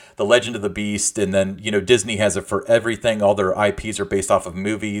there's the Legend of the Beast, and then Disney has it for everything. All their IPs are based off of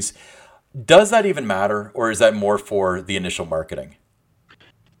movies. Does that even matter, or is that more for the initial marketing?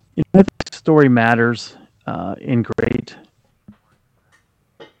 I think story matters in great.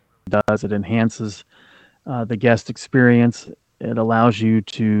 It enhances the guest experience. It allows you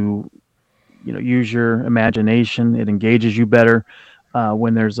to use your imagination. It engages you better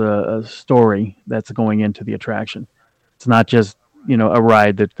when there's a story that's going into the attraction. It's not just a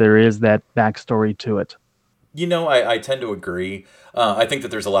ride, that there is that backstory to it. I tend to agree. I think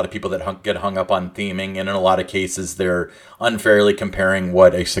that there's a lot of people that get hung up on theming, and in a lot of cases, they're unfairly comparing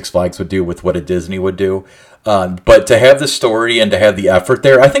what a Six Flags would do with what a Disney would do. But to have the story and to have the effort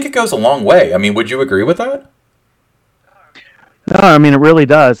there, I think it goes a long way. I mean, would you agree with that? No, I mean, it really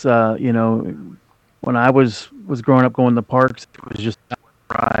does. When I was growing up going to the parks, it was just a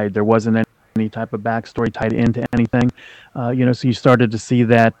ride. There wasn't any type of backstory tied into anything. So you started to see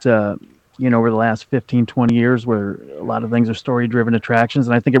that over the last 15, 20 years, where a lot of things are story-driven attractions.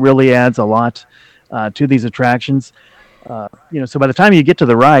 And I think it really adds a lot to these attractions. So by the time you get to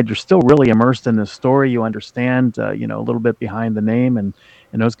the ride, you're still really immersed in the story. You understand, a little bit behind the name and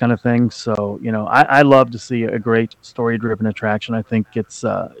those kind of things. So, I love to see a great story-driven attraction. I think it's,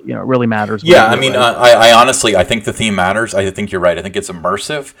 it really matters. Yeah, I mean, I honestly, I think the theme matters. I think you're right. I think it's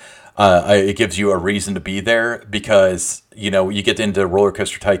immersive. It gives you a reason to be there because, you get into Roller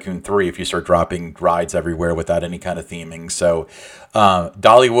Coaster Tycoon 3 if you start dropping rides everywhere without any kind of theming. So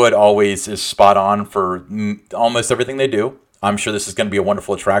Dollywood always is spot on for almost everything they do. I'm sure this is going to be a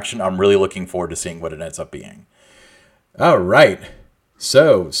wonderful attraction. I'm really looking forward to seeing what it ends up being. All right.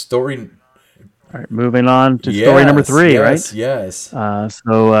 So, story... All right, moving on to story number 3, right? Yes.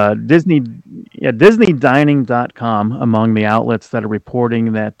 DisneyDining.com, among the outlets that are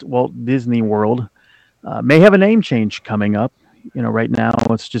reporting that Walt Disney World may have a name change coming up. Right now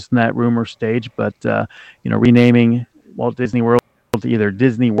it's just in that rumor stage, but renaming Walt Disney World to either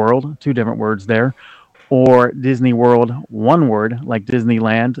Disney World, 2 different words there, or Disney World, 1 word, like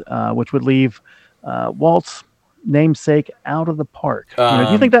Disneyland, which would leave Walt's namesake out of the park. Do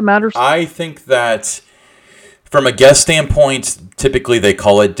you think that matters? I think that from a guest standpoint, typically they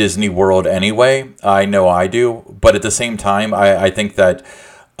call it Disney World anyway. I know I do, but at the same time, I think that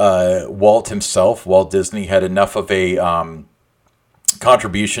Walt Disney, had enough of a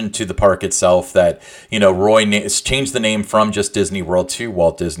contribution to the park itself that Roy changed the name from just Disney World to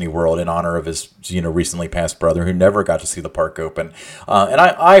Walt Disney World in honor of his recently passed brother who never got to see the park open. And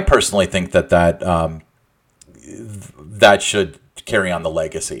I personally think that should carry on the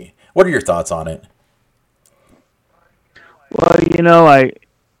legacy. What are your thoughts on it? Well,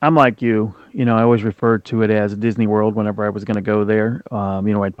 I'm like you. I always referred to it as Disney World whenever I was going to go there.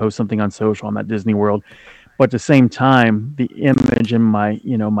 I'd post something on social. I'm at Disney World. But at the same time, the image in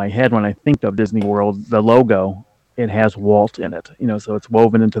my head when I think of Disney World, the logo, it has Walt in it. So it's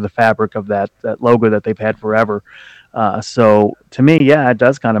woven into the fabric of that logo that they've had forever. So to me, yeah, it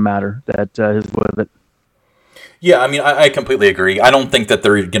does kind of matter that his with it. Yeah, I mean, I completely agree. I don't think that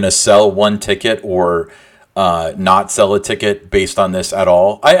they're going to sell one ticket or not sell a ticket based on this at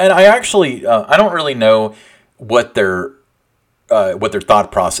all. I actually I don't really know what their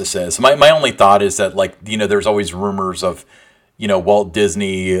thought process is. My only thought is that there's always rumors of Walt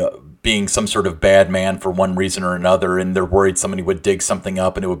Disney being some sort of bad man for one reason or another, and they're worried somebody would dig something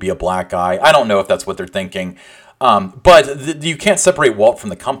up and it would be a black guy. I don't know if that's what they're thinking, but you can't separate Walt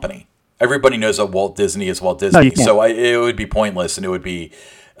from the company. Everybody knows that Walt Disney is Walt Disney, so it would be pointless, and it would be,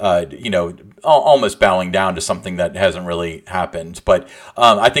 almost bowing down to something that hasn't really happened. But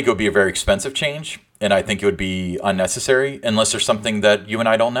I think it would be a very expensive change, and I think it would be unnecessary unless there's something that you and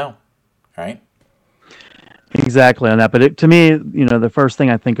I don't know, right? Exactly on that. But to me, the first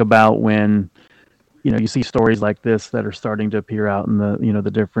thing I think about when, you see stories like this that are starting to appear out in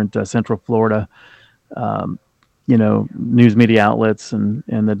the different Central Florida news media outlets and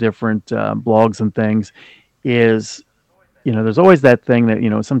the different blogs and things is, there's always that thing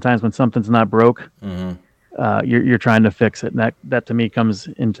that, sometimes when something's not broke, you're trying to fix it. And that to me comes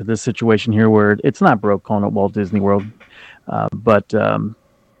into this situation here where it's not broke calling it Walt Disney World. But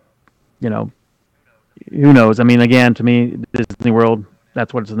who knows? I mean, again, to me, Disney World,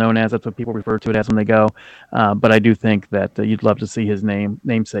 that's what it's known as. That's what people refer to it as when they go. But I do think that you'd love to see his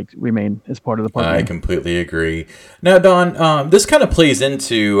namesake remain as part of the park I name. completely agree. Now, Don, this kind of plays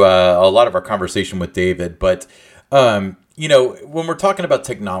into a lot of our conversation with David, but when we're talking about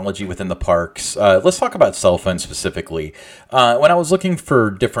technology within the parks, let's talk about cell phones specifically. When I was looking for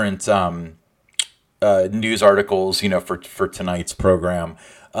different news articles, for tonight's program,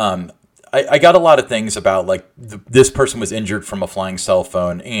 I got a lot of things about like this person was injured from a flying cell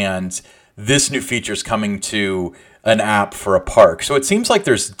phone, and this new feature is coming to an app for a park. So it seems like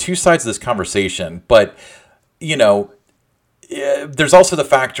there's two sides of this conversation, but there's also the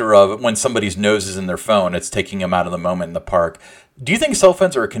factor of when somebody's nose is in their phone, it's taking them out of the moment in the park. Do you think cell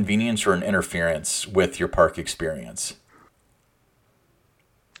phones are a convenience or an interference with your park experience?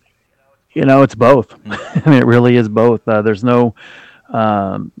 It's both. I mean, it really is both. There's no,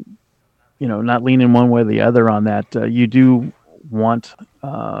 not leaning one way or the other on that. You do want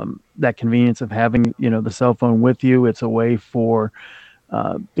that convenience of having, the cell phone with you. It's a way for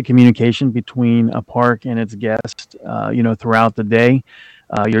the communication between a park and its guests, throughout the day.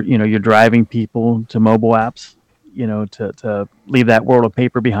 You're driving people to mobile apps, to leave that world of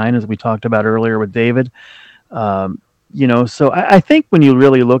paper behind, as we talked about earlier with David. So I think when you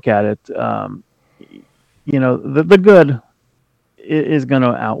really look at it, the good is going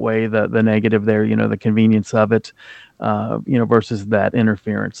to outweigh the negative there, the convenience of it, versus that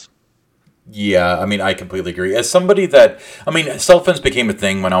interference. Yeah, I mean, I completely agree. As somebody that, I mean, cell phones became a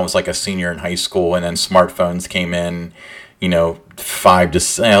thing when I was like a senior in high school, and then smartphones came in, 5 to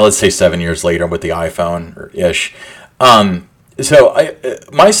let's say 7 years later with the iPhone or ish.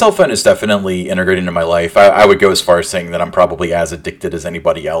 My cell phone is definitely integrated into my life. I would go as far as saying that I'm probably as addicted as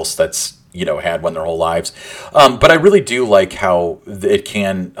anybody else that's had one their whole lives. But I really do like how it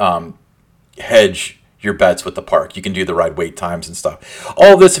can hedge your bets with the park. You can do the right wait times and stuff.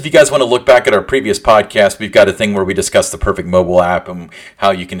 All of this, if you guys want to look back at our previous podcast, we've got a thing where we discuss the perfect mobile app and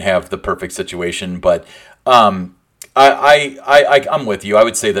how you can have the perfect situation. But I'm with you. I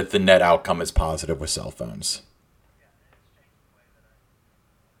would say that the net outcome is positive with cell phones.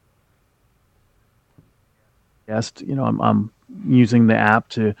 Guest, I'm using the app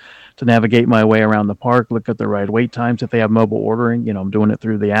to navigate my way around the park, look at the right wait times. If they have mobile ordering, I'm doing it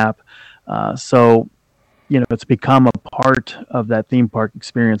through the app. So it's become a part of that theme park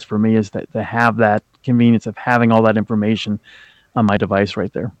experience for me, is that to have that convenience of having all that information on my device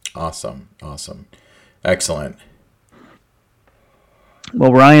right there. Awesome. Excellent.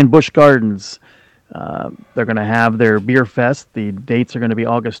 Well, Ryan, Busch Gardens, they're going to have their beer fest. The dates are going to be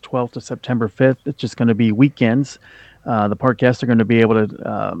August 12th to September 5th. It's just going to be weekends. The park guests are going to be able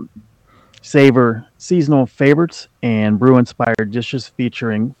to savor seasonal favorites and brew-inspired dishes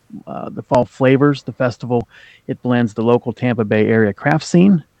featuring the fall flavors. The festival, it blends the local Tampa Bay area craft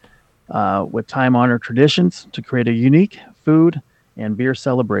scene with time-honored traditions to create a unique food and beer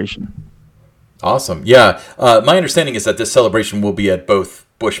celebration. Awesome. Yeah. My understanding is that this celebration will be at both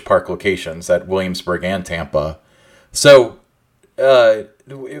Busch Park locations at Williamsburg and Tampa. So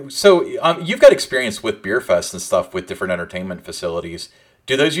you've got experience with beer fests and stuff with different entertainment facilities.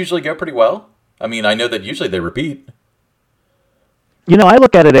 Do those usually go pretty well? I mean, I know that usually they repeat. I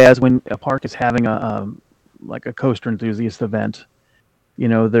look at it as when a park is having a coaster enthusiast event.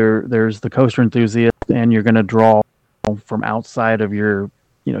 There's the coaster enthusiast, and you're going to draw from outside of your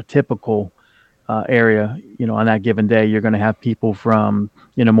typical area. On that given day, you're going to have people from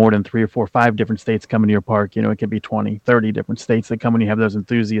more than 3 or 4 or 5 different states coming to your park. It could be 20, 30 different states that come when you have those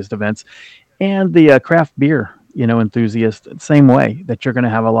enthusiast events. And the craft beer enthusiast, same way, that you're going to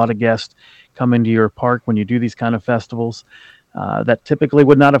have a lot of guests come into your park when you do these kind of festivals that typically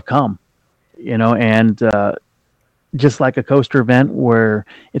would not have come, and just like a coaster event where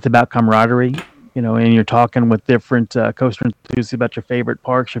it's about camaraderie, and you're talking with different coaster enthusiasts about your favorite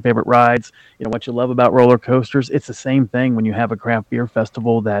parks, your favorite rides, what you love about roller coasters. It's the same thing when you have a craft beer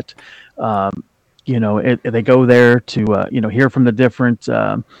festival that, they go there to, hear from the different,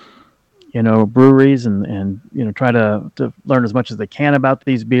 breweries and try to learn as much as they can about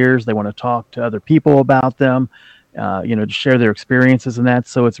these beers. They want to talk to other people about them, to share their experiences and that.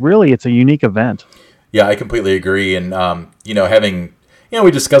 So it's a unique event. Yeah, I completely agree. And, we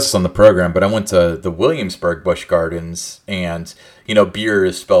discussed this on the program, but I went to the Williamsburg Busch Gardens, and, beer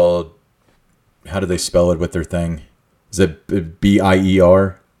is spelled, how do they spell it with their thing? Is it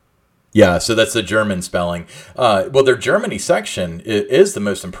B-I-E-R? Yeah, so that's the German spelling. Well, their Germany section is the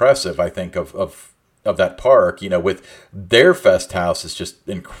most impressive, I think, of that park. With their fest house is just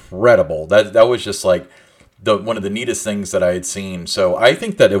incredible. That was just like the one of the neatest things that I had seen. So I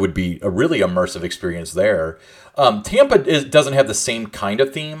think that it would be a really immersive experience there. Tampa doesn't have the same kind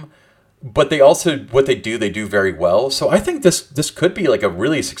of theme, but they also what they do very well. So I think this could be like a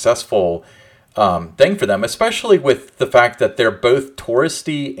really successful thing for them, especially with the fact that they're both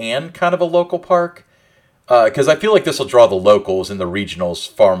touristy and kind of a local park. Because I feel like this will draw the locals and the regionals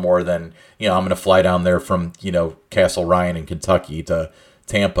far more than, I'm going to fly down there from, Castle Ryan in Kentucky to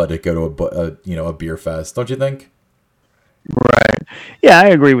Tampa to go to a beer fest. Don't you think? Right. Yeah, I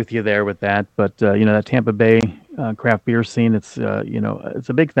agree with you there with that. But that Tampa Bay craft beer scene, it's it's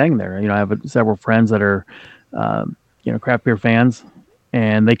a big thing there. I have several friends that are craft beer fans,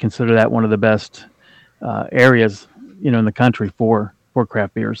 and they consider that one of the best areas in the country for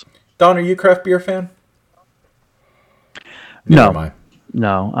craft beers. Don, are you a craft beer fan? Neither No, am I.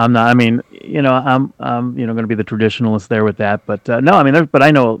 no, I'm not. I mean, I'm going to be the traditionalist there with that. But no, I mean, but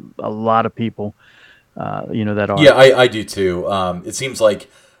I know a lot of people, that are. Yeah, I do too. It seems like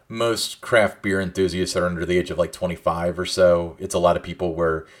most craft beer enthusiasts are under the age of like 25 or so. It's a lot of people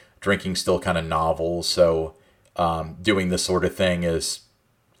where drinking's still kind of novel. So doing this sort of thing is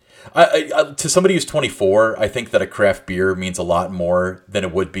to somebody who's 24, I think that a craft beer means a lot more than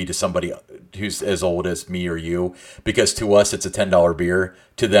it would be to somebody who's as old as me or you, because to us it's a $10 beer.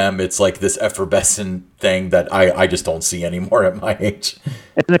 To them, it's like this effervescent thing that I just don't see anymore at my age.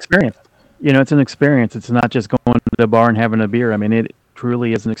 It's an experience. It's an experience. It's not just going to the bar and having a beer. I mean, it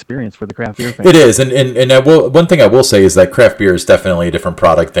truly is an experience for the craft beer fan. It is, and one thing I will say is that craft beer is definitely a different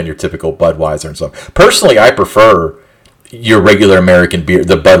product than your typical Budweiser and stuff. Personally, I prefer your regular American beer,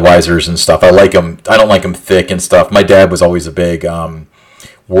 the Budweisers and stuff. I like them. I don't like them thick and stuff. My dad was always a big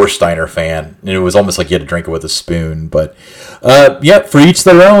Warsteiner fan, and it was almost like you had to drink it with a spoon. But for each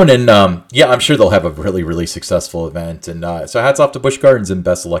their own. And I'm sure they'll have a really, really successful event. And so hats off to Busch Gardens and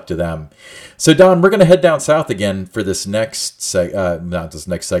best of luck to them. So Don, we're going to head down south again for this next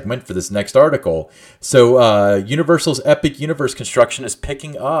segment, for this next article. So Universal's Epic Universe construction is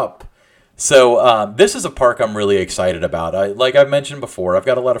picking up. So this is a park I'm really excited about. Like I've mentioned before, I've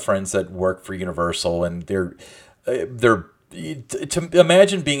got a lot of friends that work for Universal, and they're to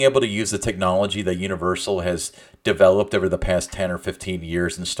imagine being able to use the technology that Universal has developed over the past 10 or 15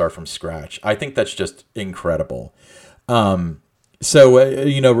 years and start from scratch. I think that's just incredible. Reports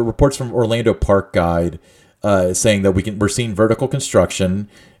from Orlando Park Guide saying that we're seeing vertical construction.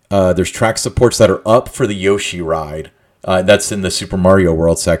 There's track supports that are up for the Yoshi ride. That's in the Super Mario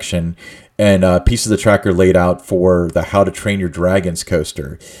World section. And pieces of the track are laid out for the How to Train Your Dragons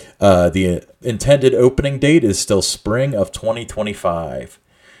coaster. The intended opening date is still spring of 2025.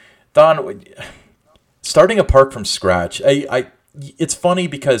 Don, starting a park from scratch, it's funny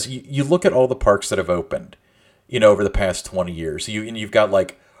because you look at all the parks that have opened, over the past 20 years. You've got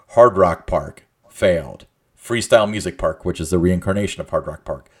like Hard Rock Park, failed. Freestyle Music Park, which is the reincarnation of Hard Rock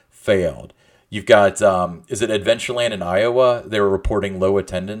Park, failed. You've got, is it Adventureland in Iowa? They were reporting low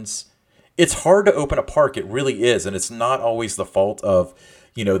attendance. It's hard to open a park. It really is. And it's not always the fault of,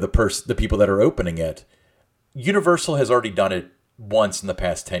 the people that are opening it. Universal has already done it once in the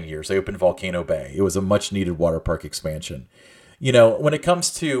past 10 years. They opened Volcano Bay. It was a much needed water park expansion. When it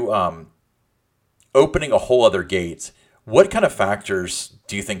comes to opening a whole other gate, what kind of factors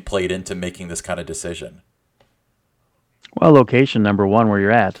do you think played into making this kind of decision? Well, location, number one, where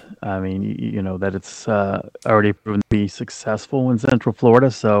you're at. I mean, that it's already proven to be successful in Central Florida,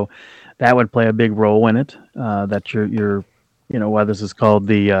 so that would play a big role in it. That you're why this is called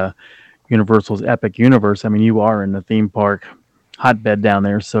the Universal's Epic Universe. I mean, you are in the theme park hotbed down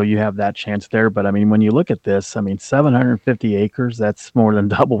there, so you have that chance there. But I mean, when you look at this, I mean, 750 acres, that's more than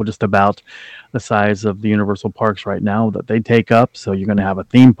double just about the size of the Universal parks right now that they take up. So you're going to have a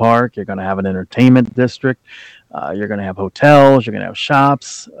theme park, you're going to have an entertainment district, you're going to have hotels, you're going to have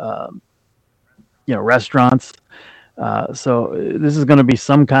shops, restaurants. So this is going to be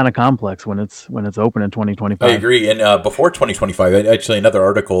some kind of complex when it's open in 2025. I agree. And before 2025, actually, another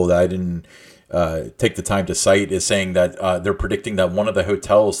article that I didn't take the time to cite is saying that they're predicting that one of the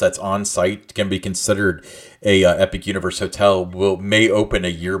hotels that's on site can be considered a Epic Universe hotel may open a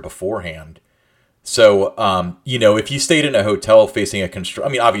year beforehand. So, if you stayed in a hotel facing I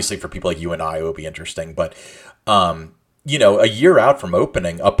mean, obviously for people like you and I, it would be interesting, but, a year out from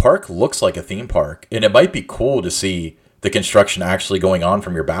opening, a park looks like a theme park, and it might be cool to see the construction actually going on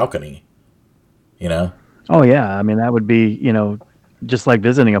from your balcony, Oh yeah. I mean, that would be, just like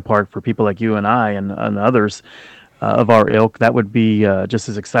visiting a park for people like you and I and others. of our ilk, that would be just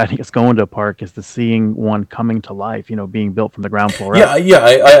as exciting as going to a park as to seeing one coming to life, being built from the ground floor up. Yeah,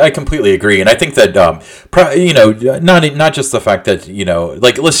 I completely agree, and I think that not just the fact that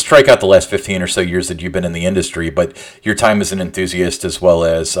like let's strike out the last 15 or so years that you've been in the industry, but your time as an enthusiast as well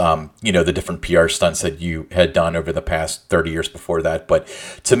as the different PR stunts that you had done over the past 30 years before that. But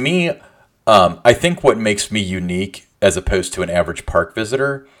to me, I think what makes me unique as opposed to an average park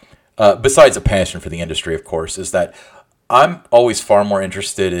visitor, besides a passion for the industry, of course, is that I'm always far more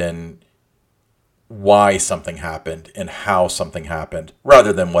interested in why something happened and how something happened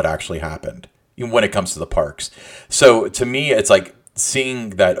rather than what actually happened when it comes to the parks. So to me, it's like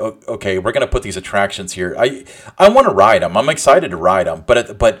seeing that, okay, we're going to put these attractions here. I want to ride them. I'm excited to ride them.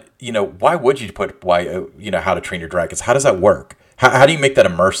 But why would you put How to Train Your Dragons? How does that work? How do you make that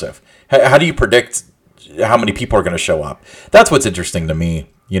immersive? How do you predict how many people are going to show up? That's what's interesting to me.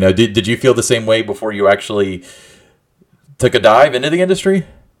 Did you feel the same way before you actually took a dive into the industry?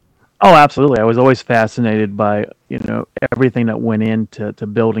 Oh, absolutely. I was always fascinated by, everything that went into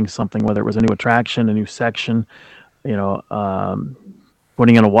building something, whether it was a new attraction, a new section,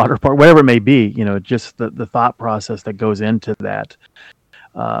 putting in a water park, whatever it may be, just the thought process that goes into that.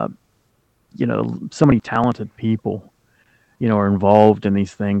 So many talented people, are involved in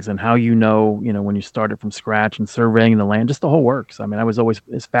these things, and how when you started from scratch and surveying the land, just the whole works. I mean, I was always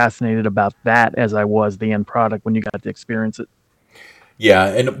as fascinated about that as I was the end product when you got to experience it. Yeah,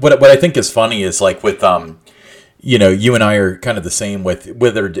 and what I think is funny is like with you and I are kind of the same with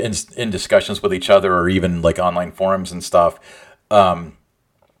whether in discussions with each other or even like online forums and stuff. For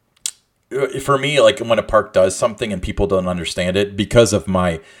me, like when a park does something and people don't understand it, because of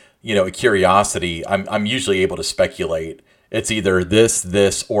my curiosity, I'm usually able to speculate. It's either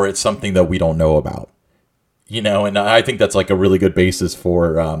this, or it's something that we don't know about. And I think that's like a really good basis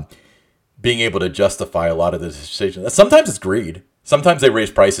for being able to justify a lot of the decisions. Sometimes it's greed. Sometimes they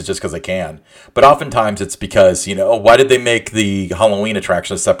raise prices just because they can. But oftentimes it's because, why did they make the Halloween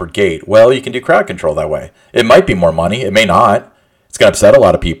attraction a separate gate? Well, you can do crowd control that way. It might be more money. It may not. It's going to upset a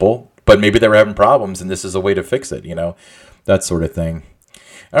lot of people. But maybe they were having problems, and this is a way to fix it, that sort of thing.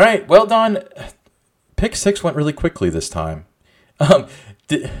 All right. Well, Don, pick 6 went really quickly this time.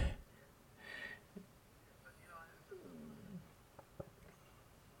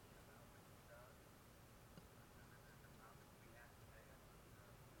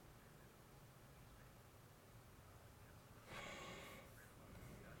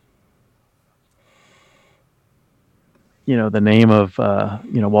 The name of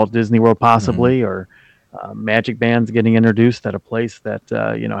Walt Disney World possibly, or Magic Bands getting introduced at a place that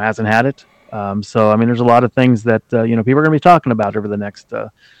hasn't had it. So I mean, there's a lot of things that people are going to be talking about over the next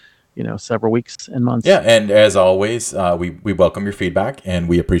several weeks and months. Yeah, and as always, we welcome your feedback and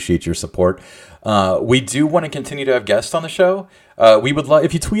we appreciate your support. We do want to continue to have guests on the show. We would love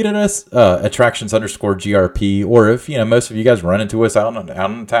if you tweet at us attractions_GRP, or if most of you guys run into us out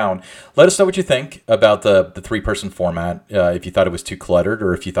in town, let us know what you think about the 3-person format. If you thought it was too cluttered,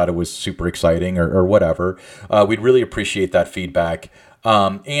 or if you thought it was super exciting, or whatever, we'd really appreciate that feedback.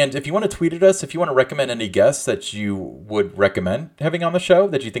 And if you want to tweet at us, if you want to recommend any guests that you would recommend having on the show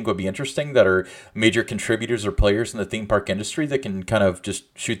that you think would be interesting, that are major contributors or players in the theme park industry that can kind of just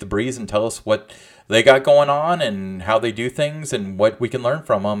shoot the breeze and tell us what they got going on and how they do things and what we can learn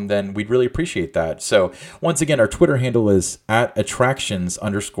from them, then we'd really appreciate that. So once again, our Twitter handle is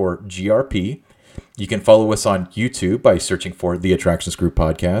 @attractions_GRP. You can follow us on YouTube by searching for the Attractions Group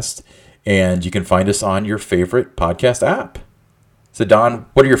Podcast, and you can find us on your favorite podcast app. So Don,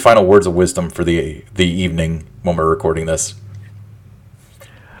 what are your final words of wisdom for the evening when we're recording this?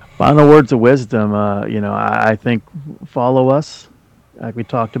 Final words of wisdom, I think follow us, like we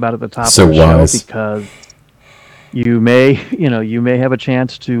talked about at the top of the show, because you may have a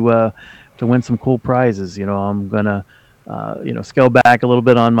chance to win some cool prizes. I'm gonna scale back a little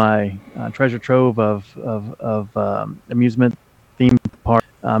bit on my treasure trove of amusement theme park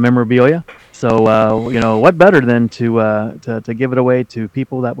memorabilia. So what better than to give it away to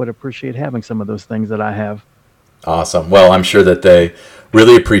people that would appreciate having some of those things that I have. Awesome. Well, I'm sure that they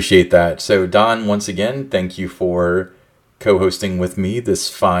really appreciate that. So Don, once again, thank you for co-hosting with me this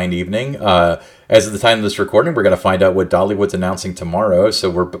fine evening. As of the time of this recording, we're going to find out what Dollywood's announcing tomorrow. So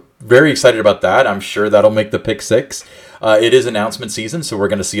we're very excited about that. I'm sure that'll make the pick 6. It is announcement season, so we're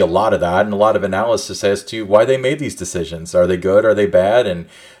going to see a lot of that and a lot of analysis as to why they made these decisions. Are they good? Are they bad? And,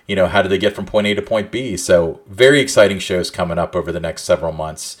 how do they get from point A to point B? So very exciting shows coming up over the next several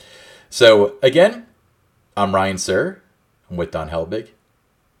months. So again, I'm Ryan Sir. I'm with Don Helbig.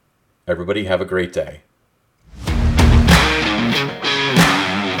 Everybody have a great day.